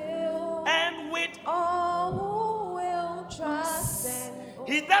us still, and with all who will trust him.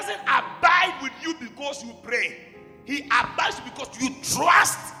 He doesn't abide with you because you pray. He abides because you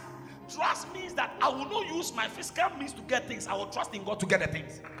trust. Trust means that I will not use my physical means to get things. I will trust in God to get the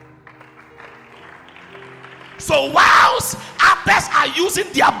things. So whilst others are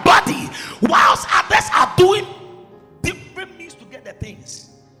using their body, whilst others are doing different means to get the things,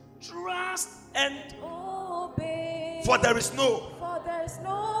 trust and obey. For there is no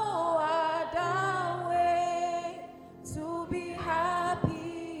other way to be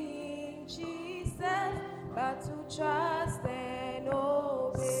happy in Jesus but to trust and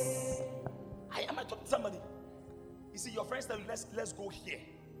obey. Am I talking to somebody? You see, your friends tell you, let's go here.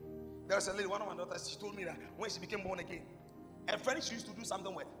 There was a lady, one of my daughters, she told me that when she became born again, a friend she used to do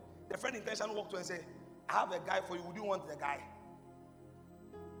something with, the friend intentionally walked to her and said, I have a guy for you, would you want the guy?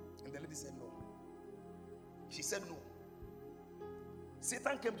 And the lady said no. She said no.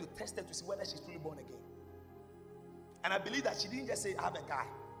 Satan came to test her to see whether she's truly born again. And I believe that she didn't just say, I have a guy.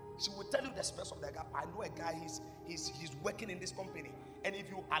 She would tell you the specs of the guy. I know a guy, he's working in this company. And if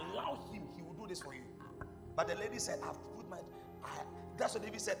you allow him, he will do this for you. But the lady said, I've put that's what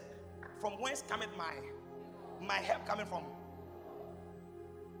David said. From whence cometh my help coming from?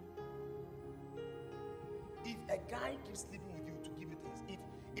 If a guy keeps sleeping with you to give you things,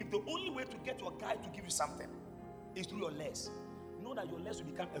 if the only way to get your guy to give you something is through your legs, know that your legs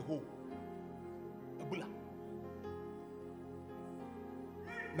will become a hole, a bulla,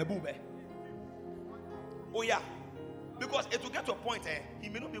 mebube. Oh yeah, because it will get to a point he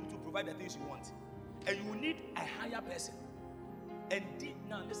may not be able to provide the things you want, and you will need a higher person. And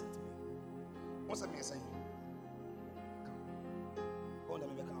now listen to me. What's that mean saying?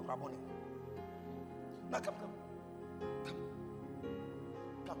 Come. Now come.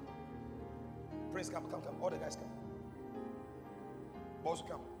 Prince, come. All the guys come. Boss,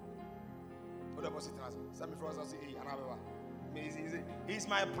 come. All the boss sitting as Sammy Frost, I say, hey, he's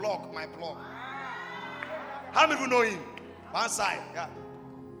my plug. How many of you know him? One side. Yeah.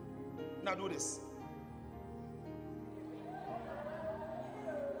 Now do this.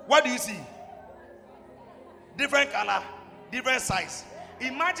 What do you see? Different color, different size.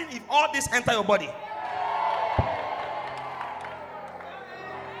 Imagine if all this enter your body.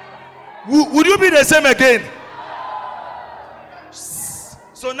 Would you be the same again?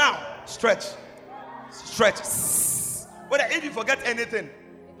 So now, stretch. Stretch. Whether if you forget anything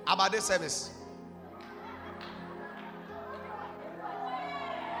about this service.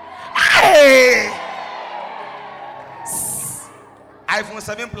 Hey! iPhone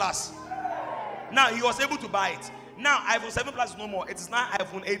 7 Plus. Now he was able to buy it. Now iPhone 7 Plus is no more. It is now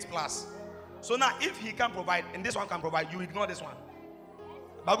iPhone 8 Plus. So now if he can provide and this one can provide, you ignore this one.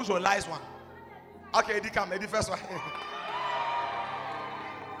 Bagus will lies one. Okay, Eddie come, Eddie first one.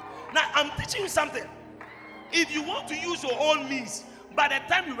 Now I'm teaching you something. If you want to use your own means, by the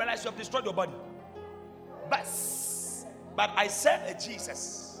time you realize you have destroyed your body. But I serve a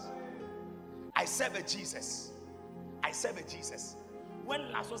Jesus. I serve a Jesus. I serve a Jesus.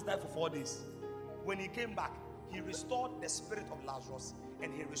 When Lazarus died for 4 days, when he came back, he restored the spirit of Lazarus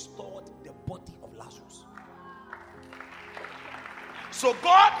and he restored the body of Lazarus. So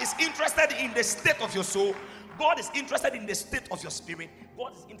God is interested in the state of your soul. God is interested in the state of your spirit.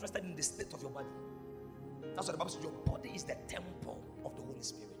 God is interested in the state of your body. That's what the Bible says. Your body is the temple of the Holy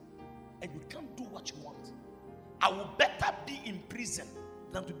Spirit. And you can't do what you want. I will better be in prison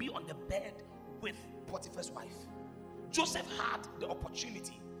than to be on the bed with Potiphar's wife. Joseph had the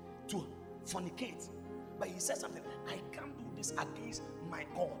opportunity to fornicate, but he said something. I can't do this against my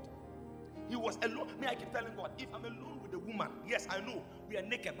God. He was alone. I keep telling God, if I'm alone with a woman, yes, I know we are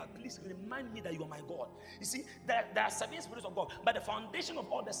naked, but please remind me that you are my God. You see, there are 7 spirits of God, but the foundation of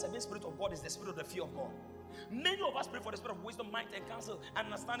all the 7 spirits of God is the spirit of the fear of God. Many of us pray for the spirit of wisdom, might, and counsel, and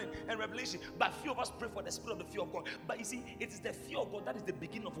understanding, and revelation, but few of us pray for the spirit of the fear of God. But you see, it is the fear of God that is the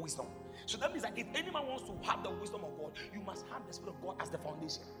beginning of wisdom. So that means that if anyone wants to have the wisdom of God, you must have the spirit of God as the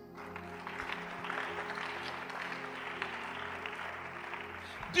foundation.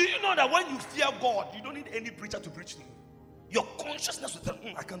 Do you know that when you fear God, you don't need any preacher to preach to you? Your consciousness will tell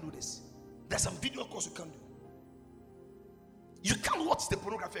you, I can't do this. There's some video course you can't do. You can't watch the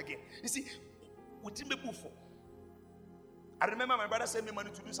pornography again. You see, I remember my brother sent me money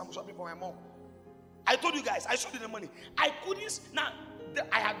to do some shopping for my mom. I told you guys, I showed you the money. I couldn't. Now,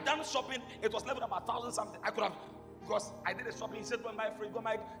 I had done shopping. It was left with about 1,000 something. I could have, because I did the shopping. He said, go and buy fridge, go and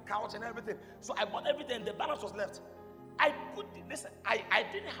buy couch and everything. So I bought everything and the balance was left. I couldn't, listen, I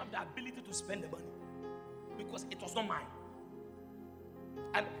didn't have the ability to spend the money because it was not mine.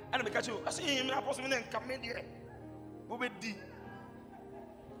 And I catch you. I say, I'm supposed to come in here.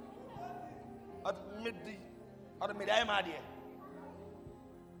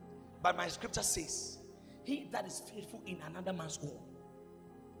 But my scripture says, he that is faithful in another man's own,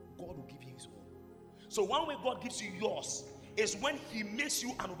 God will give you his own. So one way God gives you yours is when he makes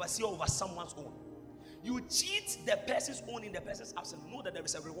you an overseer over someone's own. You cheat the person's own in the person's absence. Know that there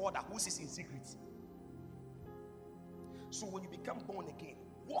is a rewarder who sits in secret. So when you become born again,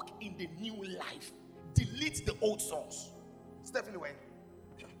 walk in the new life. Delete the old songs. Stephanie, wait.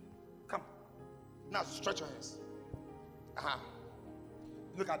 Come. Now stretch your hands.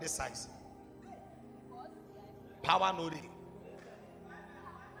 Look at this size. Power no day.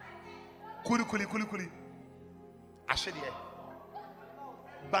 Kuli. Ashedie.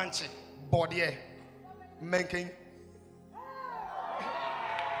 Banchi. Body. Menking.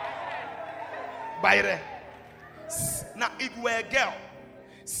 Bayre. Now, if we're a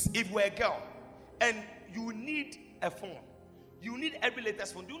girl, and you need a phone, you need every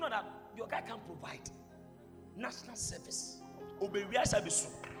latest phone. Do you know that your guy can provide national service?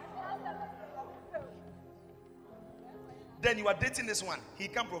 Then you are dating this one, he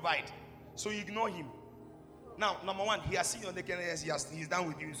can't provide, so you ignore him. Now, number one, he has seen your nakedness, he's done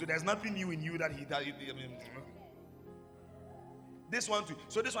with you, so there's nothing new in you that he does. This one too.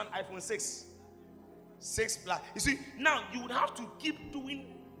 So this one, iPhone 6 Plus. You see, now you would have to keep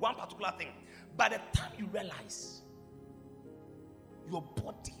doing one particular thing. By the time you realize your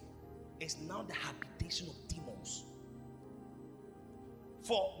body is now the habitation of demons.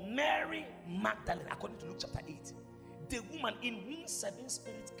 For Mary Magdalene, according to Luke chapter 8, the woman in whom 7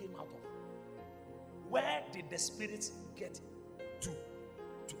 spirits came out of. Where did the spirits get to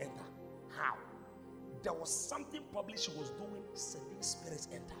enter? How? There was something probably she was doing, 7 spirits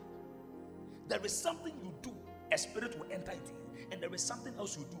enter. There is something you do, a spirit will enter into you. And there is something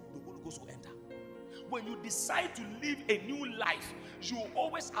else you do, the Holy Ghost will enter. When you decide to live a new life, you will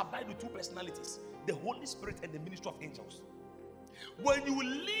always abide with 2 personalities, the Holy Spirit and the ministry of angels. When you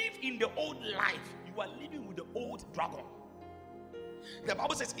live in the old life, you are living with the old dragon. The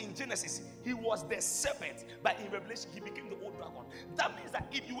Bible says in Genesis, he was the serpent, but in Revelation, he became the old dragon. That means that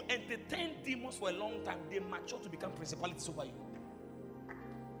if you entertain demons for a long time, they mature to become principalities over you.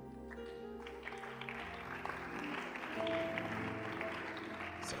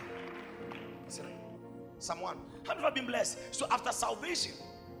 Someone, have you ever been blessed? So after salvation,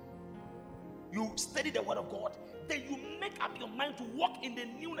 you study the word of God, then you make up your mind to walk in the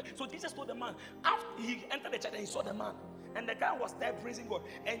newness. So Jesus told the man, after he entered the church and he saw the man, and the guy was there praising God,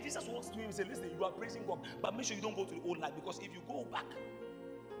 and Jesus walks to him and said, listen, you are praising God, but make sure you don't go to the old life, because if you go back,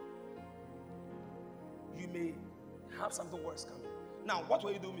 you may have something worse coming. Now, what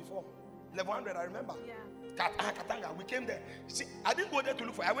were you doing before? Level 100, I remember. Yeah. Katanga, we came there. See, I didn't go there to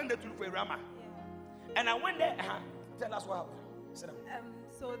look for, I went there to look for a Rama. And I went there, tell us what happened. Sit down.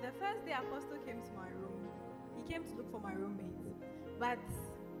 So the first day Apostle came to my room, he came to look for my roommate. But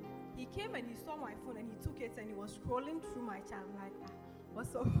he came and he saw my phone and he took it and he was scrolling through my chat. I'm like,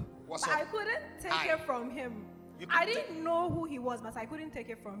 what's up? What's but up? I couldn't take it from him. I didn't know who he was, but I couldn't take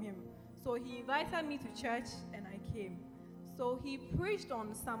it from him. So he invited me to church and I came. So he preached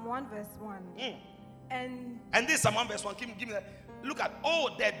on Psalm 1 verse 1. And this Psalm 1 verse 1, give me that. Look at,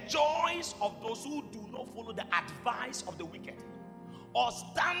 the joys of those who do not follow the advice of the wicked or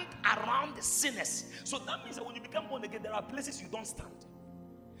stand around the sinners. So that means that when you become born again, there are places you don't stand.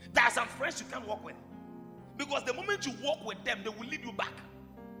 There are some friends you can't walk with, because the moment you walk with them, they will lead you back.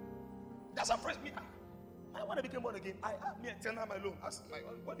 There are some friends, when I became born again, I turn down my loan.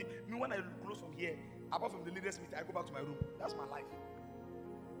 When I close from here, apart from the leaders meeting, I go back to my room. That's my life.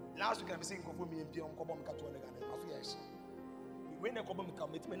 Last week I was saying, "Come me and Pion, come on, come to yes." When I come on,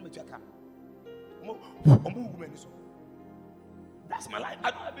 come meet me, that's my life. I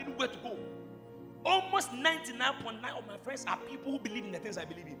don't have anywhere to go. Almost 99.9% of my friends are people who believe in the things I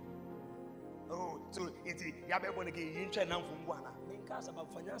believe in. Oh, so it's Yabe born again. You try now from Guana. Because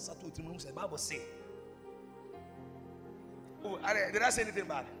about financial to the Bible say. Oh, did I say anything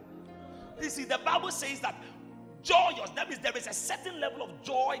bad? You see, the Bible says that joyous, that means there is a certain level of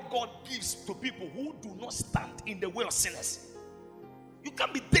joy God gives to people who do not stand in the way of sinners. You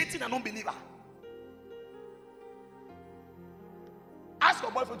can't be dating an unbeliever. Ask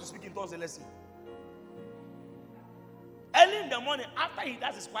your boyfriend to speak in tongues and let's see. Early in the morning, after he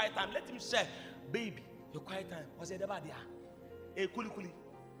does his quiet time, let him share. Baby, your quiet time. What's it about there? Hey, kuli.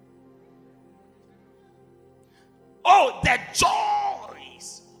 Oh, the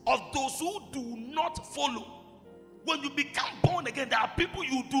joys of those who do not follow. When you become born again, there are people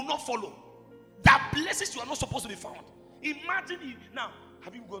you do not follow. There are places you are not supposed to be found. Imagine if, now,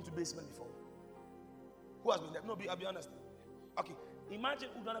 have you gone to basement before? Who has been there? No, I'll be honest. Okay, imagine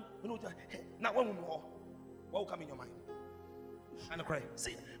now what will come in your mind? And cry.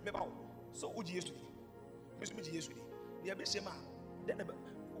 See, so Uji yesterday. Mr. Uji yesterday. The Abishema. Then the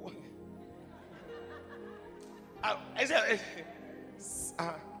I said,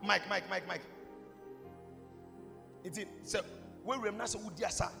 Mike. It's it. So when we remember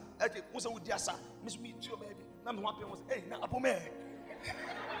Udiasa, okay, what's Udiasa? Miss me too, baby. Now me happy was, hey, now Apo me.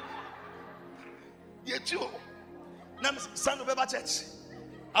 Yeah, too. Now son of Ever Church.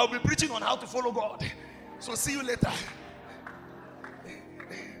 I'll be preaching on how to follow God. So see you later.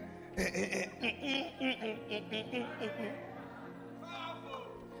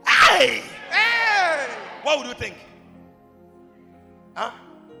 Hey! What would you think? Huh?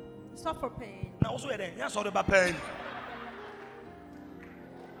 Stop for pain. Now also then, you're sorry about pain.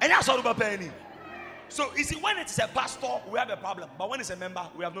 And you're sorry about pain. So you see, when it's a pastor, we have a problem. But when it's a member,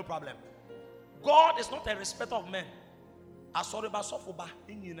 we have no problem. God is not a respecter of men. Sorry about sofuba.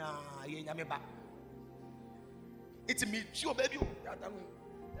 It's me, your baby.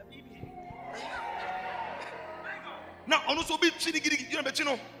 Now, on also be chitty, you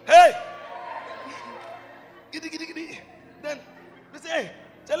know, hey, giddy. Then they say, hey,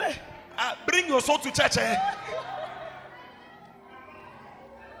 Chale, bring your soul to church.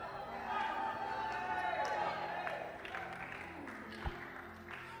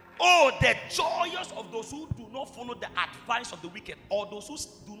 Oh, the joyous of those who do not follow the advice of the wicked, or those who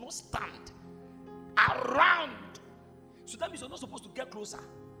do not stand around. So that means you're not supposed to get closer.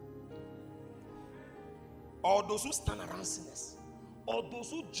 Or those who stand around sinners, or those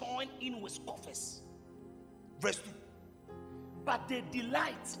who join in with scoffers. Verse 2. But they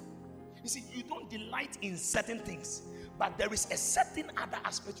delight. You see, you don't delight in certain things, but there is a certain other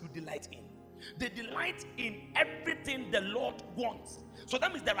aspect you delight in. They delight in everything the Lord wants. So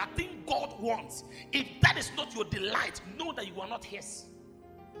that means there are things God wants. If that is not your delight, know that you are not His.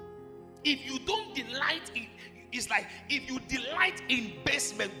 If you don't delight in, It's like if you delight in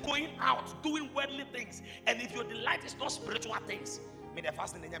basement, going out, doing worldly things, and if your delight is not spiritual things, may the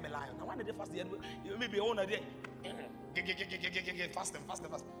fasting in your lion. Now, why did they fast? Maybe own a day. Fasting.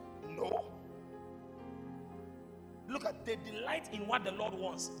 No. Look at, they delight in what the Lord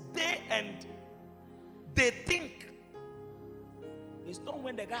wants. They think. It's not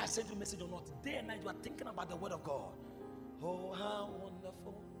when the guy sent you a message or not. Day and night you are thinking about the word of God. Oh, how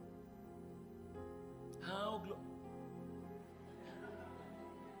wonderful. How glorious.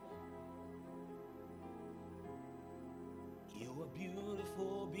 You are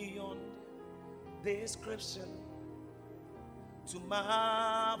beautiful beyond description. Too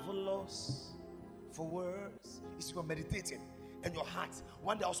marvelous for words. It's you're meditating and your heart.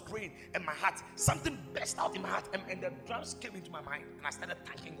 One day I was praying and my heart, something burst out in my heart, and the drums came into my mind and I started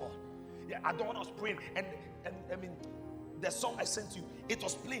thanking God. Yeah, I don't know, I was praying and I mean the song I sent you, it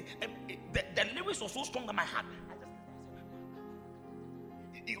was playing and the lyrics were so strong in my heart.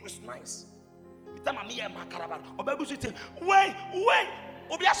 It was nice. Wait,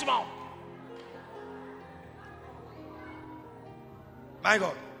 my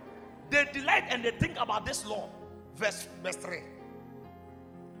God, they delight and they think about this law. Verse 3.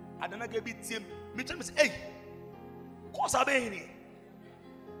 I don't know if it's him. Me tell me say, hey, what's happening?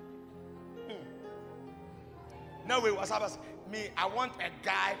 No way, what's happening? Me, I want a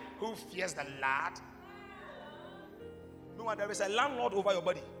guy who fears the Lord. No one, there is a landlord over your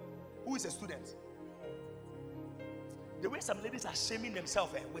body who is a student. The way some ladies are shaming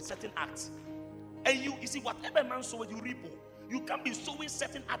themselves with certain acts, and you see, whatever man sows, you reap. You can't be sowing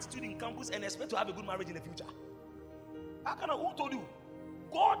certain attitude in campus and expect to have a good marriage in the future. How can I? Who told you?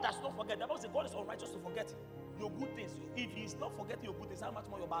 God does not forget. The Bible says God is unrighteous to forget your good things. If He is not forgetting your good things, how much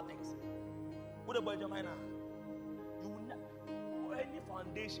more your bad things? What about your mind now? You will never, any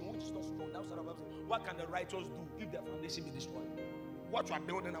foundation which is not strong. That's what I'm saying. What can the righteous do if their foundation be destroyed? What you are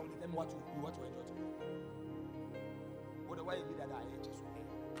building now will determine what you enjoy tomorrow. What why you be that I just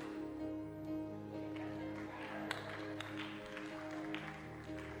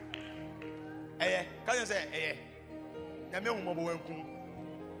can you say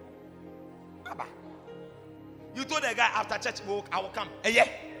you told the guy after church I will come.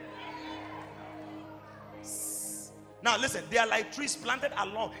 Now listen, they are like trees planted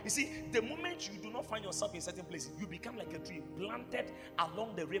along. You see, the moment you do not find yourself in certain places, you become like a tree planted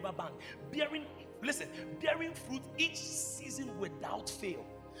along the river bank, bearing fruit each season without fail.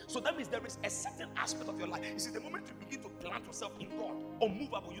 So that means there is a certain aspect of your life. You see, the moment you begin to plant yourself in God,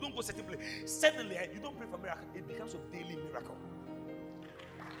 unmovable, you don't go certain place. Suddenly, you don't pray for miracle. It becomes a daily miracle.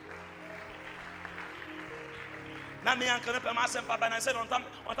 Now me and I said on time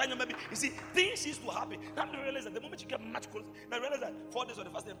maybe you see things used to happen. Now you realize that the moment you get much closer, now you realize that 4 days of the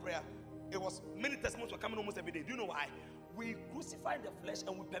fasting prayer, it was many testimonies were coming almost every day. Do you know why? We crucify the flesh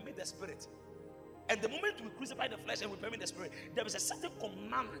and we permit the spirit. And the moment we crucify the flesh and we permit the spirit, there is a certain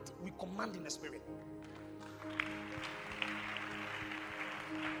command we command in the spirit.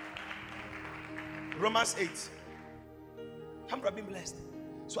 Romans 8. How many have been blessed?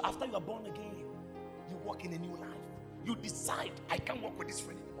 So after you are born again, you walk in a new life. You decide, I can't walk with this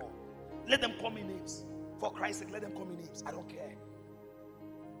friend anymore. Let them call me names. For Christ's sake, let them call me names. I don't care.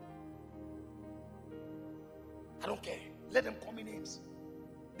 I don't care. Let them call me names.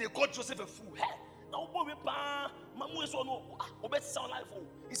 They called Joseph a fool. Hey, now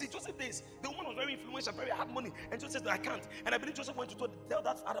you see, Joseph days, the woman was very influential, very had money, and Joseph said, I can't. And I believe Joseph went to tell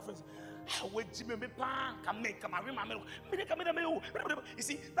that other friends, you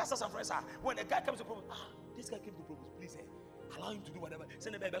see, that's how some friends are. When a guy comes to propose, this guy came to propose, please allow him to do whatever.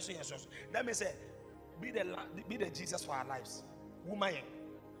 Send the baby. That means be the Jesus for our lives. Woman,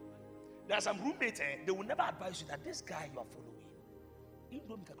 there are some roommates, they will never advise you that this guy you are following. You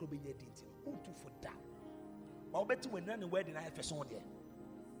don't make a club in your dating. Who do for that? But I bet you when you're in the wedding, I have a son there.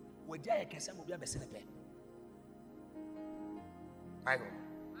 Where I can say, we'll be a celebrate. I know.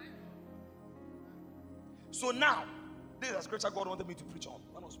 So now, this is a scripture God wanted me to preach on.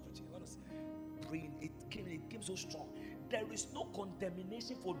 When I was preaching, when I was praying, it came so strong. There is no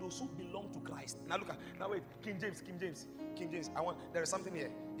condemnation for those who belong to Christ. Now look at, now wait, King James. There is something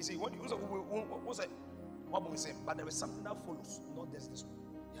here. You see, what we say, but there is something that follows, not this one.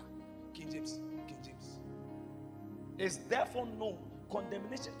 Yeah, King James. There's therefore no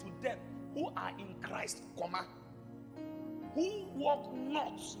condemnation to them who are in Christ, who walk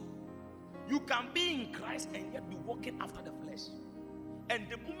not. You can be in Christ and yet be walking after the flesh. And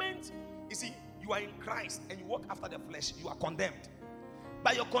the moment you see you are in Christ and you walk after the flesh, you are condemned.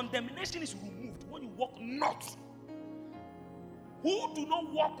 But your condemnation is removed when you walk not. Who do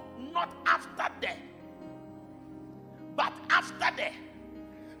not walk not after them. But after that,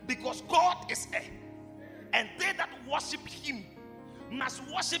 because God is a, and they that worship him must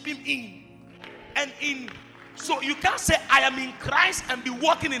worship him in and in. So you can't say I am in Christ and be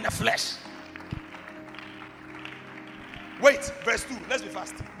walking in the flesh. Wait, verse 2. Let's be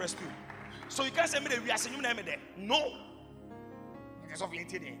fast. Verse 2. So you can't say me that we are saying there. No.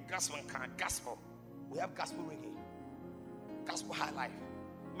 Gospel. We have gospel reggae. Gospel high life.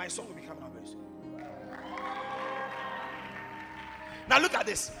 My song will be coming out very soon. Now look at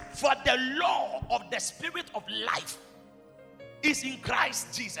this. For the law of the spirit of life is in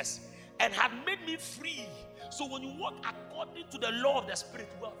Christ Jesus and had made me free. So when you walk according to the law of the spirit,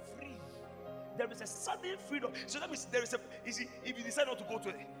 you are free. There is a sudden freedom. So that means there is a, you see, if you decide not to go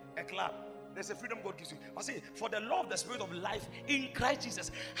to a club, there's a freedom God gives you. I say, for the law of the spirit of life in Christ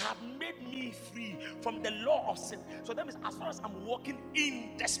Jesus have made me free from the law of sin. So that means as far as I'm walking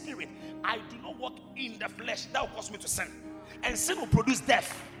in the spirit, I do not walk in the flesh. That will cause me to sin. And sin will produce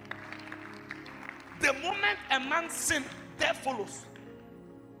death. The moment a man sins, death follows.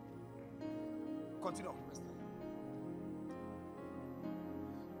 Continue.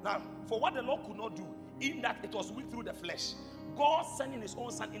 Now, for what the law could not do, in that it was weak through the flesh, God sending his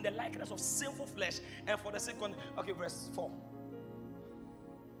own son in the likeness of sinful flesh, and for the second, okay, verse 4.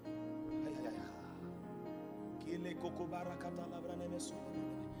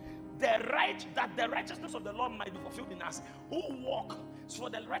 That the righteousness of the law might be fulfilled in us who walk. So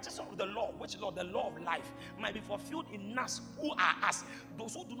the righteousness of the law, which is the law of life, might be fulfilled in us who are us,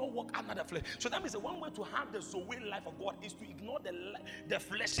 those who do not walk under the flesh. So that means the one way to have the Zoe life of God is to ignore the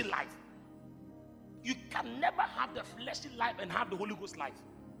fleshy life. You can never have the fleshy life and have the Holy Ghost life.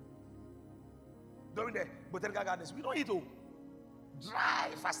 During the botanical gardens, we don't eat dry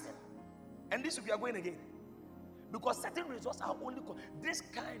fasting. And this we are going again. Because certain results are only this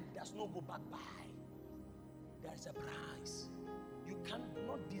kind does not go back by. There is a price. You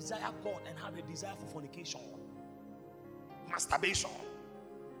cannot desire God and have a desire for fornication, masturbation.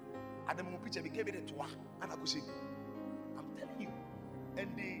 At the moment picture, we gave it a tour, and I could say, I'm telling you.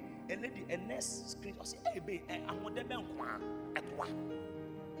 And the next screen, I say, hey, babe, I'm on the bench at one.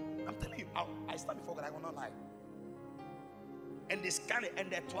 I'm telling you, I stand before God, I will not lie. And they scanned it, and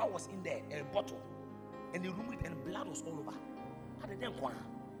the tour was in there, a bottle. And they removed it, and blood was all over.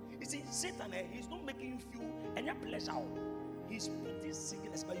 You see, Satan, he's not making you feel any pleasure. He's putting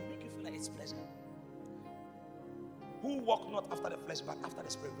sickness, but you make you feel like it's pleasure. Who walk not after the flesh, but after the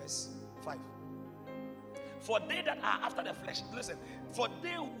spirit. Verse 5. For they that are after the flesh, listen, for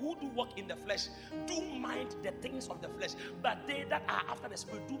they who do walk in the flesh do mind the things of the flesh, but they that are after the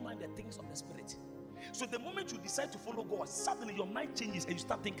spirit do mind the things of the spirit. So the moment you decide to follow God, suddenly your mind changes and you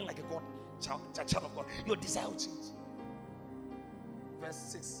start thinking like a God, child of God. Your desire will change. Verse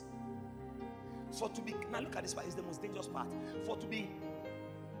 6. For to be, now look at this part, it's the most dangerous part. For to be,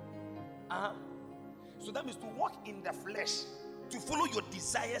 so that means to walk in the flesh, to follow your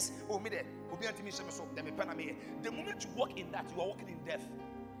desires. The moment you walk in that, you are walking in death.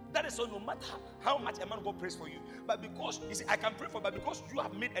 That is so no matter how much a man God prays for you. But because, you see, I can pray for you, but because you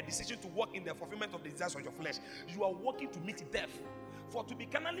have made a decision to walk in the fulfillment of the desires of your flesh, you are walking to meet death. For to be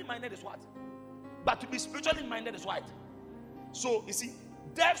carnally minded is what? But to be spiritually minded is what? So, you see,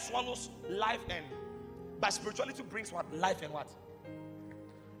 death swallows life and, but spirituality brings what? Life and what?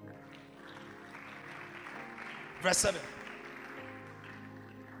 Verse 7.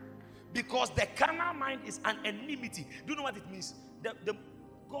 Because the carnal mind is an enmity. Do you know what it means? The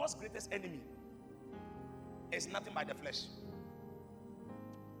God's greatest enemy is nothing but the flesh.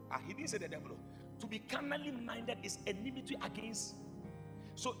 He didn't say the devil. To be carnally minded is enmity against.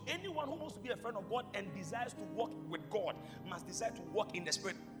 So anyone who wants to be a friend of God and desires to walk with God must decide to walk in the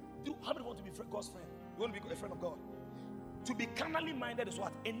spirit. How many want to be God's friend? You want to be a friend of God? To be carnally minded is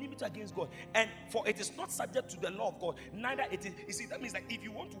what? Enmity against God. And for it is not subject to the law of God. Neither it is. You see, that means that if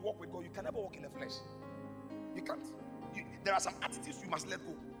you want to walk with God, you can never walk in the flesh. You can't. There are some attitudes you must let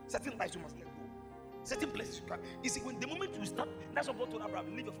go. Certain lives you must let go. Certain places you can't. You see, when the moment you start, that's what God told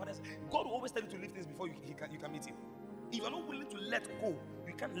Abraham, leave your father's. God will always tell you to leave things before you can meet him. If you are not willing to let go,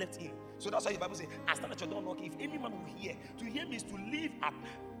 you can't let in. So that's why the Bible says, I stand at your door knocking. If any man will hear, to hear means to leave at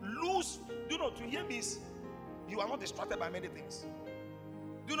loose. Do you know, to hear means you are not distracted by many things.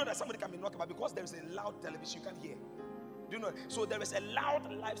 Do you know that somebody can be knocking, but because there is a loud television, you can't hear? Do you know? So there is a loud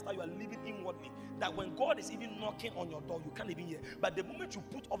lifestyle you are living inwardly, that when God is even knocking on your door, you can't even hear. But the moment you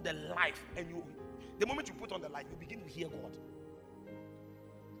put off the life the moment you put on the light, you begin to hear God.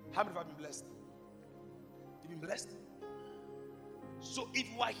 How many of you have been blessed? You've been blessed? So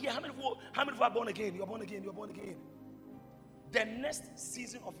if you are here, how many of you are born again? You are born again, you are born again. The next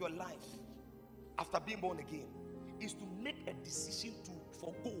season of your life, after being born again, is to make a decision to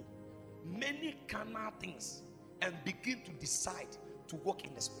forgo many carnal things and begin to decide to walk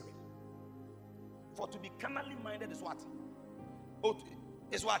in the spirit. For to be carnally minded is what? Oh,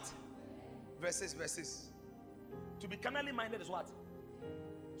 is what? Verses. To be carnally minded is what?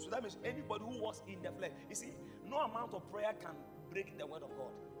 So that means anybody who walks in the flesh. You see, no amount of prayer can break the word of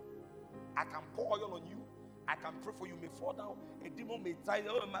God. I can pour oil on you. I can pray for you. You may fall down. A demon may tie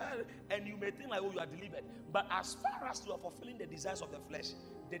you, and you may think like, oh, you are delivered. But as far as you are fulfilling the desires of the flesh,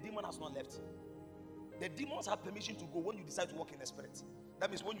 the demon has not left. The demons have permission to go when you decide to walk in the spirit. That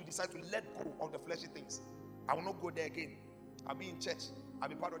means when you decide to let go of the fleshy things. I will not go there again. I'll be in church. I'll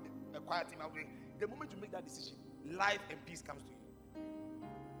be part of the quiet team. The moment you make that decision, life and peace comes to you.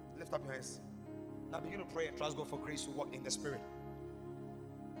 Lift up your hands. Now begin to pray and trust God for grace to walk in the spirit.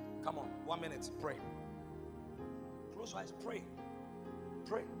 Come on, 1 minute, pray. Close your eyes, pray.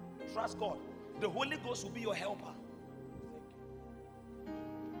 Pray. Trust God. The Holy Ghost will be your helper.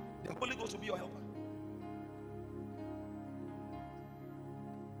 The Holy Ghost will be your helper.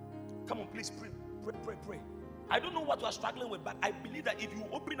 Come on, please pray. Pray. I don't know what you are struggling with, but I believe that if you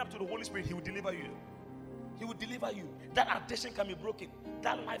open up to the Holy Spirit, He will deliver you. He will deliver you. That addiction can be broken.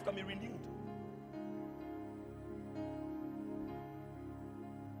 That life can be renewed.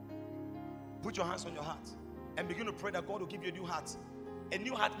 Put your hands on your heart and begin to pray that God will give you a new heart. A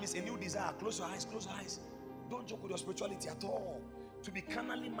new heart means a new desire. Close your eyes, close your eyes. Don't joke with your spirituality at all. To be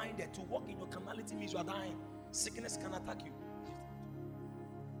carnally minded, to walk in your carnality means you are dying. Sickness can attack you.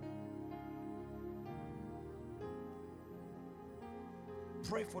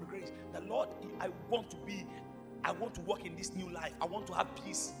 Pray for the grace. The Lord, I want to walk in this new life. I want to have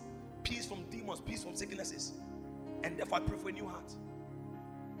peace. Peace from demons, peace from sicknesses. And therefore I pray for a new heart.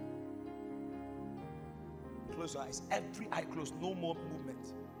 Close your eyes. Every eye closed. No more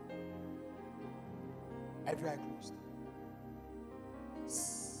movement. Every eye closed.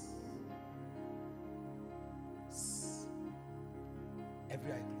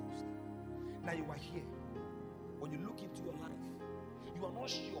 Every eye closed. Now you are here. When you look into your life, you are not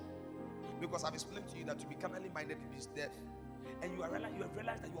sure. Because I've explained to you that to be carnally minded is death. And you have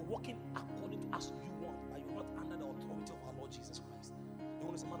realized that you are walking according to as you want, but you're not under the authority of our Lord Jesus Christ. You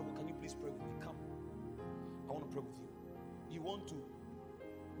want to say, man, can you please pray with me? Come. I want to pray with you. You want to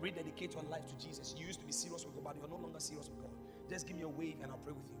rededicate your life to Jesus. You used to be serious with God, but you are no longer serious with God. Just give me a wave and I'll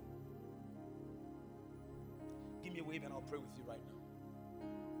pray with you. Give me a wave and I'll pray with you right now.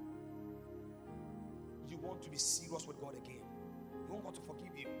 You want to be serious with God again. You want God to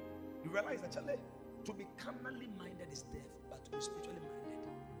forgive you. You realize that, Charlie, to be carnally minded is death, but to be spiritually minded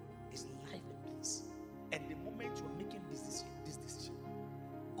is life and peace. And the moment you are making this decision,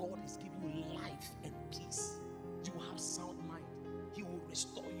 God is giving you life and peace. You will have sound mind. He will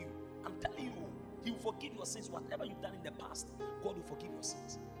restore you. I'm telling you, He will forgive your sins. Whatever you've done in the past, God will forgive your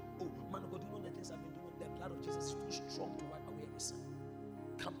sins. Oh, man of God, you know the things I've been doing? The blood of Jesus is too strong to wipe away every sin.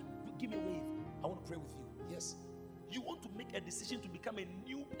 Come to me. Give me a wave. I want to pray with you. Yes. You want to make a decision to become a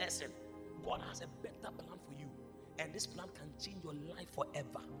new person. God has a better plan for you. And this plan can change your life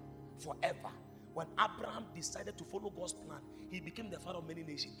forever. Forever. When Abraham decided to follow God's plan, he became the father of many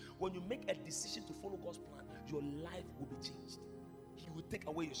nations. When you make a decision to follow God's plan, your life will be changed. He will take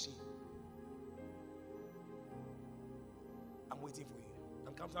away your sin. I'm waiting for you.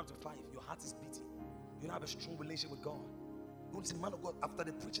 I'm counting down to 5. Your heart is beating. You don't have a strong relationship with God. You want to say, man of God, after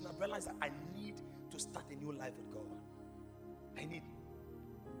the preaching, I realized that I need to start a new life with God. I need.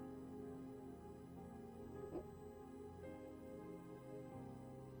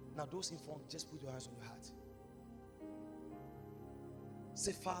 Now, those informed, just put your hands on your heart.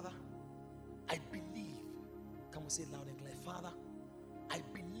 Say, Father, I believe. Come on, say it loud and clear. Father, I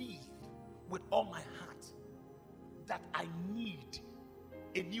believe with all my heart that I need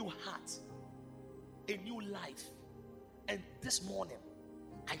a new heart, a new life. And this morning,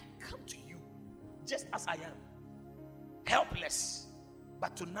 I come to you just as I am, helpless.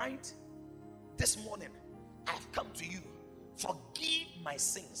 But tonight, this morning, I've come to you. Forgive my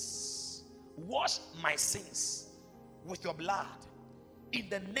sins. Wash my sins with your blood. In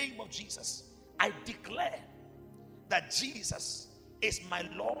the name of Jesus, I declare that Jesus is my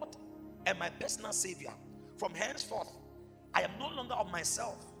Lord and my personal Savior. From henceforth, I am no longer of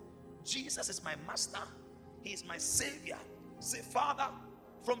myself. Jesus is my Master. He is my Savior. Say, Father,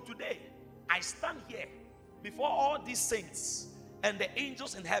 from today, I stand here before all these saints and the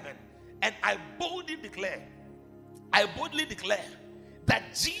angels in heaven, and I boldly declare that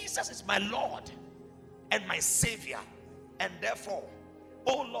Jesus is my Lord and my Savior. And therefore,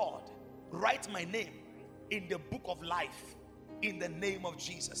 oh Lord, write my name in the book of life in the name of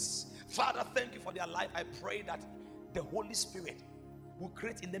Jesus. Father, thank you for their life. I pray that the Holy Spirit will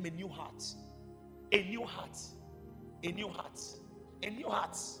create in them a new heart, a new heart, a new heart, a new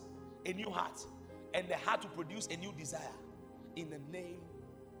heart, a new heart, and the heart to produce a new desire in the name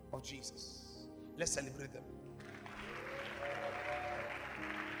of Jesus. Let's celebrate them.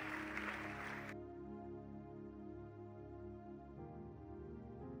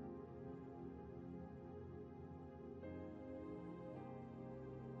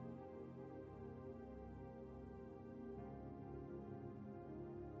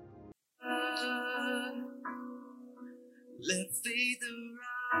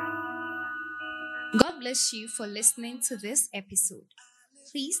 God bless you for listening to this episode.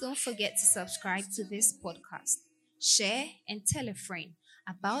 Please don't forget to subscribe to this podcast, share, and tell a friend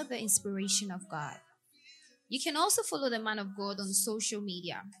about the inspiration of God. You can also follow the man of God on social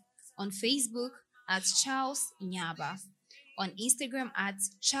media, on Facebook at Charles Inyaba, on Instagram at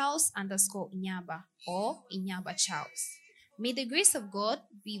Charles_Inyaba or Inyaba Charles. May the grace of God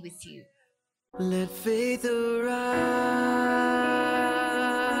be with you. Let faith arise.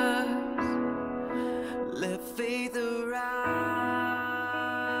 Let faith arise.